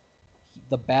 Josh,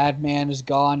 the bad man is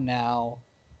gone now.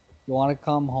 You want to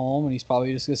come home? And he's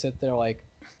probably just going to sit there like,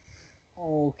 I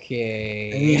mean,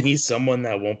 okay. he's someone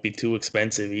that won't be too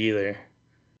expensive either.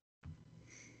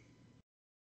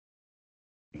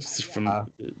 Yeah.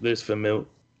 There's uh,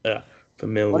 What if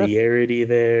familiarity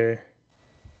there.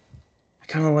 I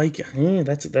kind of like it. Yeah,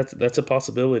 that's a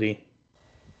possibility.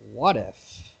 what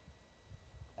if,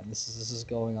 and this is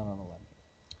going on a limb here.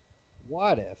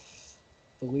 What if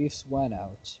the Leafs went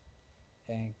out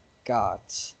and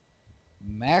got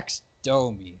Max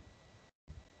Domi?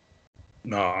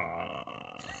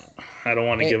 Nah, I don't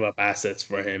want to Hey, give up assets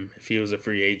for him. If he was a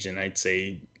free agent, I'd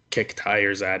say kick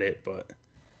tires at it, but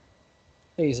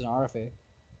hey, he's an RFA.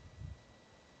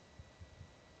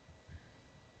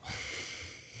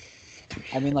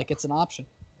 I mean, like it's an option.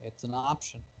 It's an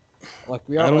option. Like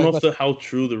we I are don't know like if with how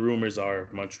true the rumors are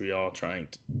of Montreal trying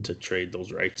to trade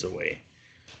those rights away.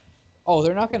 oh,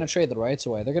 they're not going to trade the rights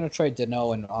away. They're going to trade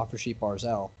Deneau and offer sheet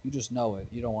Barzell. You just know it.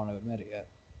 You don't want to admit it yet.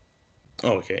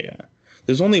 Okay, yeah.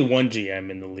 There's only one GM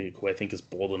in the league who I think is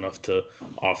bold enough to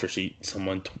offer sheet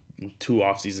someone two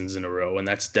off seasons in a row, and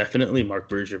that's definitely Mark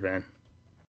Bergevin.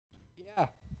 Yeah,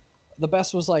 the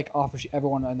best was like offer sheet.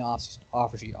 Everyone in the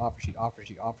offer sheet, offer sheet, offer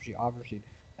sheet, offer sheet, offer sheet,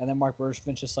 and then Mark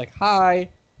Bergevin's just like, "Hi,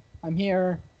 I'm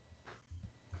here."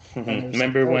 And they're just like,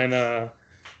 Remember "Oh, when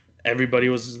everybody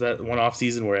was that one off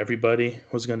season where everybody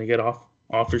was going to get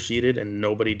offer sheeted and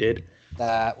nobody did?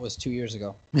 that was 2 years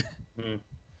ago." Hmm.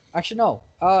 Actually, no.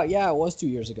 Yeah, it was 2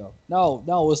 years ago. No, it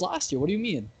was last year. What do you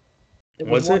mean? It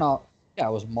was Was one it? out. Yeah,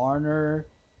 it was Marner,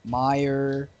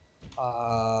 Meyer.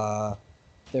 Uh,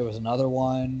 there was another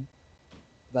one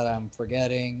that I'm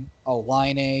forgetting. Oh,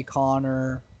 Line,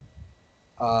 Connor,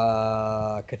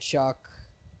 Kachuk.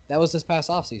 That was this past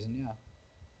offseason, yeah.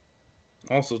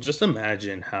 Also, just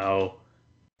imagine how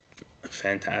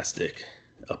fantastic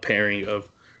a pairing of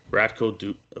Radko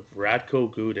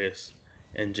Gudis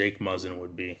and Jake Muzzin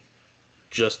would be.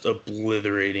 Just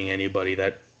obliterating anybody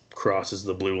that crosses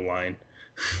the blue line.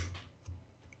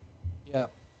 Yeah.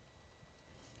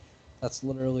 That's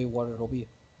literally what it'll be.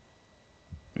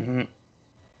 Mm-hmm.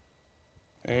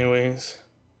 Anyways,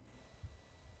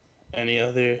 any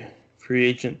other free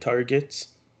agent targets?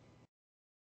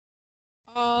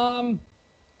 Um,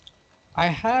 I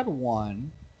had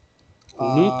one.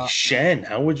 Luke Uh, Shen,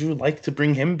 how would you like to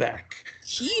bring him back?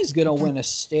 he's gonna win a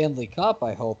Stanley Cup,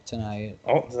 I hope, tonight.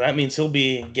 Oh, that means he'll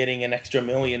be getting an extra $1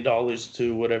 million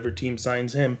to whatever team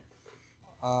signs him.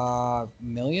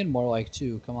 Million, more like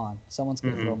two. Come on, someone's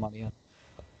gonna throw Mm-hmm. money in.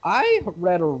 I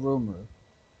read a rumor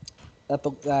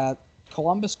that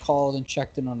Columbus called and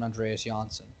checked in on Andreas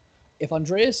Janssen. If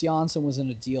Andreas Janssen was in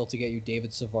a deal to get you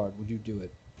David Savard, would you do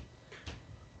it?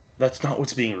 That's not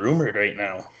what's being rumored right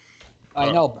now. I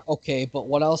know, okay, but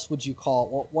what else would you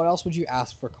call? What else would you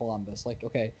ask for Columbus? Like,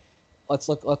 okay, let's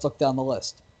look down the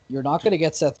list. You're not going to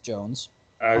get Seth Jones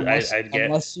I'd get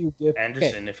unless you give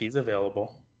Anderson if he's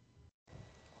available.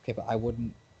 Okay, but I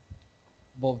wouldn't.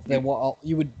 Well, then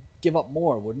you would give up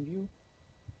more, wouldn't you?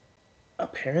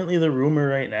 Apparently, the rumor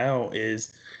right now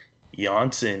is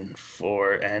Janssen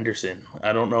for Anderson.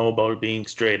 I don't know about it being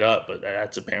straight up, but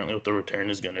that's apparently what the return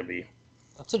is going to be.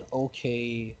 That's an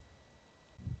okay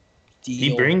deal.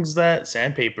 He brings that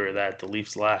sandpaper that the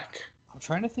Leafs lack. I'm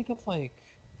trying to think of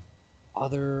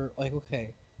other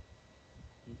okay.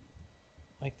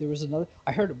 Like there was another.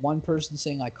 I heard one person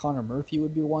saying like Connor Murphy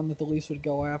would be one that the Leafs would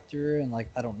go after, and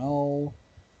I don't know.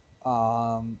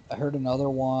 I heard another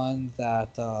one that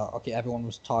everyone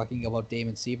was talking about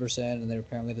Damon Severson, and then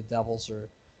apparently the Devils are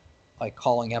like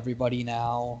calling everybody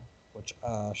now. Which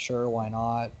sure, why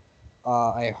not?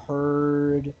 I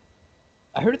heard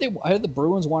the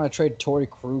Bruins want to trade Torrey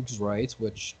Krug's rights,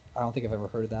 which I don't think I've ever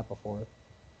heard of that before.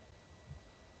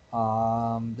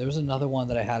 There was another one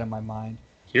that I had in my mind.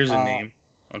 Here's a name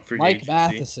on free Mike agency.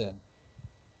 Matheson.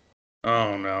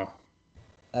 Oh no,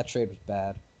 that trade was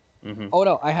bad. Mm-hmm. Oh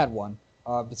no, I had one.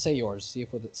 But say yours. See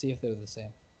if they're the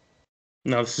same.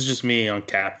 No, this is just me on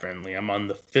Cap Friendly. I'm on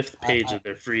the 5th page of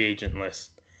their free agent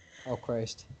list. Oh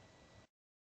Christ.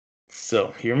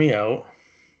 So hear me out.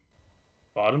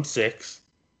 Bottom 6,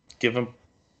 give him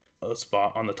a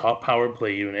spot on the top power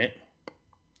play unit.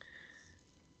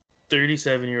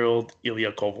 37-year-old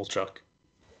Ilya Kovalchuk.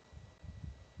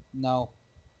 No.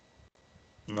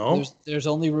 No? There's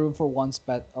only room for one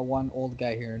old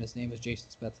guy here, and his name is Jason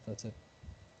Spezza. That's it.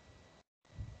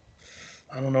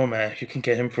 I don't know, man. You can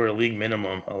get him for a league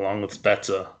minimum along with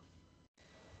Spezza.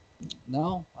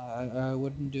 No, I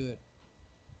wouldn't do it.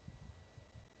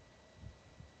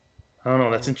 I don't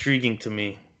know. That's intriguing to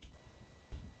me.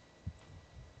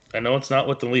 I know it's not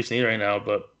what the Leafs need right now,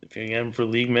 but if you get him for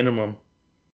league minimum,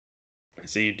 I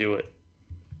say you do it.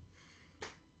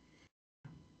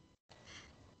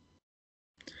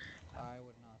 I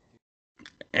would not do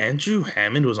it. Andrew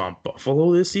Hammond was on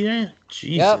Buffalo this year?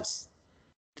 Jesus.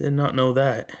 Yep. Did not know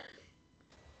that.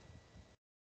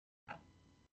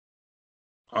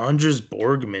 Anders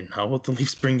Borgman. How about the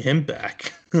Leafs bring him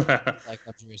back? like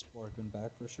Andreas Borgman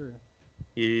back for sure.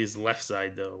 He's left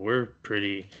side, though. We're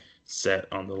pretty set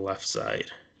on the left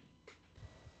side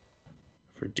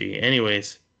for D.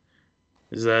 Anyways,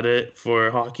 is that it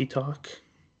for hockey talk?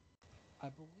 I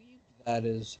believe that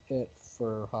is it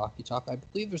for hockey talk. I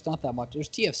believe there's not that much. There's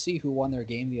TFC who won their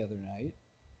game the other night.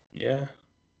 Yeah.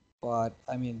 But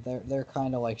I mean, they're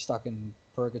kind of stuck in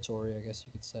purgatory, I guess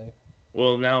you could say.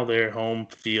 Well, now their home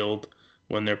field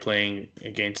when they're playing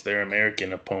against their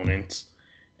American opponents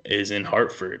is in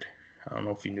Hartford. I don't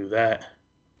know if you knew that.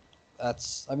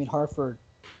 Hartford,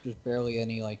 there's barely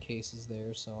any cases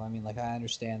there, so I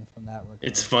understand from that regard.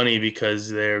 It's funny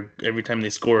because every time they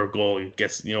score a goal,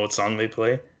 guess you know what song they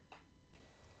play?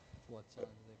 What song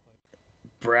do they play?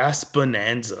 Brass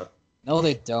Bonanza. No,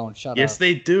 they don't. Shut up. Yes,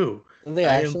 they do. Do they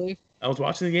actually? I was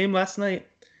watching the game last night.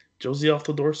 Josie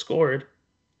Altidore scored,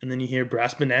 and then you hear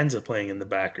Brass Bonanza playing in the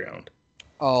background.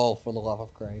 Oh, for the love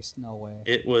of Christ. No way.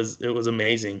 It was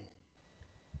amazing.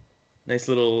 Nice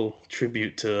little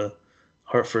tribute to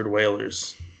Hartford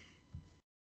Whalers.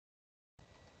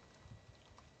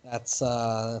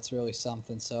 That's really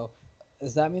something. So,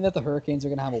 does that mean that the Hurricanes are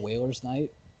going to have a Whalers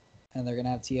night, and they're going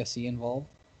to have TFC involved?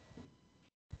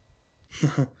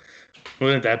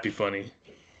 Wouldn't that be funny?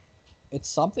 It's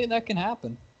something that can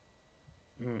happen.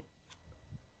 Mm.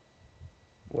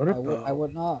 I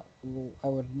would not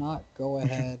go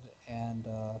ahead and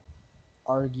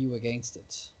argue against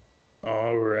it.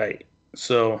 All right.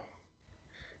 So,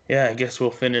 yeah, I guess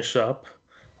we'll finish up.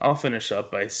 I'll finish up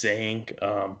by saying,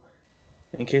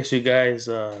 in case you guys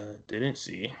didn't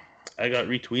see, I got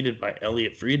retweeted by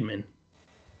Elliot Friedman.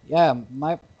 Yeah,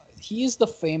 he's the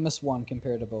famous one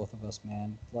compared to both of us,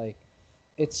 man.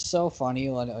 It's so funny,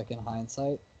 in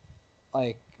hindsight.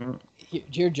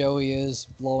 Here Joey is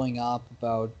blowing up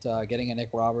about getting a Nick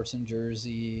Robertson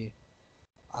jersey.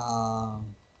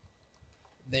 Then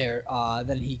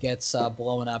he gets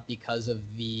blown up because of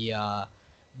the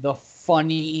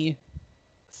funny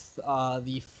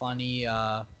the funny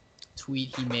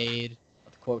tweet he made,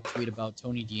 the quote tweet about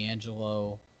Tony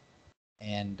D'Angelo,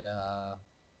 and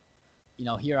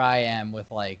here I am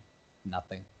with like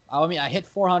nothing. I mean, I hit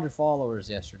 400 followers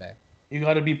yesterday. You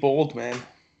got to be bold, man.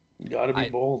 You got to be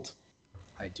bold.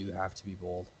 I do have to be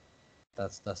bold.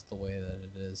 That's the way that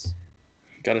it is.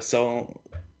 You got to sell.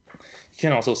 You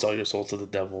can also sell your soul to the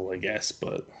devil, I guess,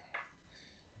 but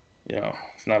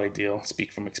it's not ideal.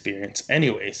 Speak from experience.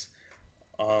 Anyways,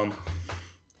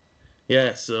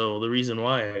 yeah. So the reason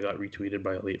why I got retweeted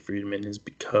by Elliot Friedman is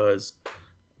because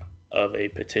of a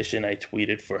petition I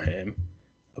tweeted for him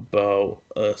about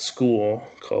a school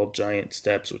called Giant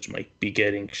Steps, which might be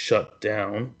getting shut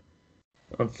down,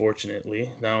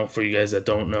 unfortunately. Now, for you guys that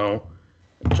don't know,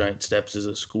 Giant Steps is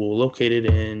a school located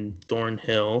in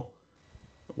Thornhill,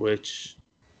 which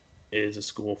is a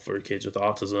school for kids with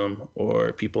autism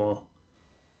or people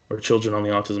or children on the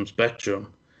autism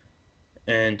spectrum.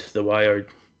 And the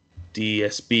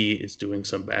YRDSB is doing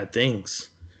some bad things,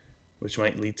 which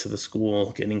might lead to the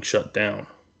school getting shut down.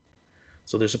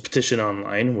 So there's a petition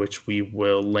online, which we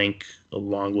will link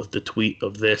along with the tweet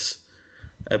of this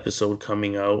episode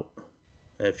coming out.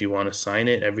 If you want to sign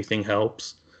it, everything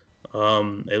helps.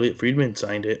 Elliot Friedman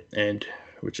signed it, and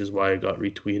which is why I got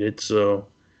retweeted. So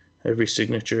every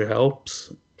signature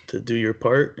helps to do your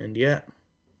part, and yeah,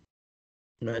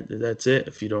 that's it.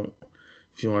 If you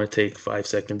want to take 5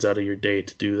 seconds out of your day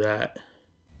to do that, it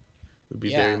would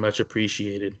be very much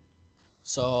appreciated.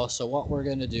 So what we're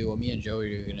gonna do, what me and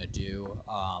Joey are gonna do,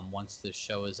 once this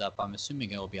show is up, I'm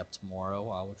assuming it'll be up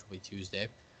tomorrow, which will be Tuesday.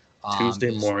 Tuesday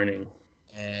morning.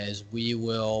 As we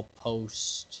will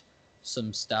post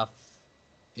some stuff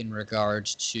in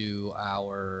regards to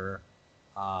our,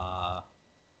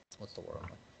 what's the word I'm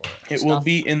looking for? It will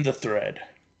be in the thread.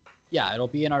 Yeah, it'll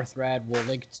be in our thread. We'll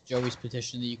link to Joey's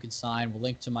petition that you can sign. We'll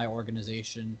link to my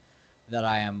organization that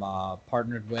I am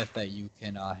partnered with that you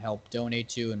can help donate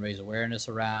to and raise awareness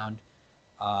around.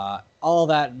 All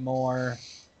that and more.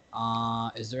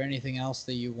 Is there anything else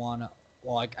that you want to...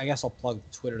 Well, I guess I'll plug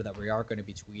the Twitter that we are going to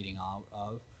be tweeting out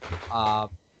of.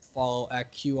 Follow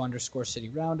at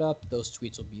Q_City Roundup. Those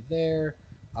tweets will be there.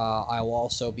 I will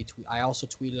also be... I also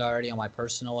tweeted already on my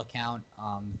personal account.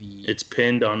 It's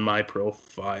pinned on my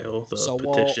profile, the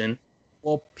petition.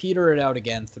 We'll peter it out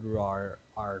again through our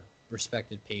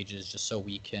respected pages just so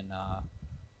we can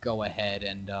go ahead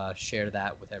and share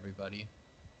that with everybody.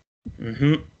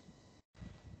 Mm-hmm.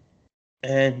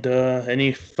 And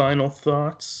any final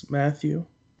thoughts, Matthew?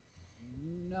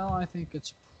 No, I think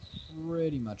it's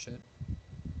pretty much it.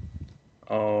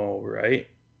 All right.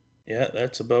 Yeah,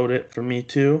 that's about it for me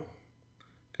too.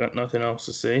 Got nothing else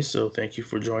to say, so thank you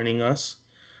for joining us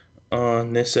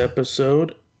on this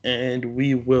episode, and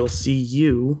we will see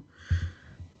you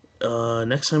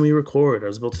next time we record. I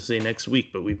was about to say next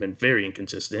week, but we've been very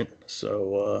inconsistent,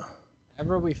 so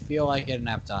whenever we feel like it and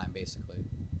have time, basically.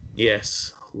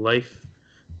 Yes, life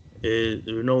is...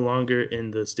 We're no longer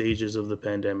in the stages of the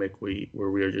pandemic where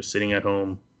we are just sitting at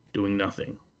home doing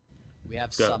nothing. We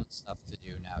have some stuff to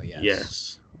do now, yes.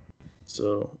 Yes.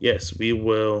 So, yes, we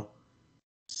will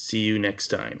see you next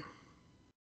time.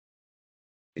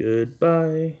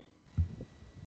 Goodbye.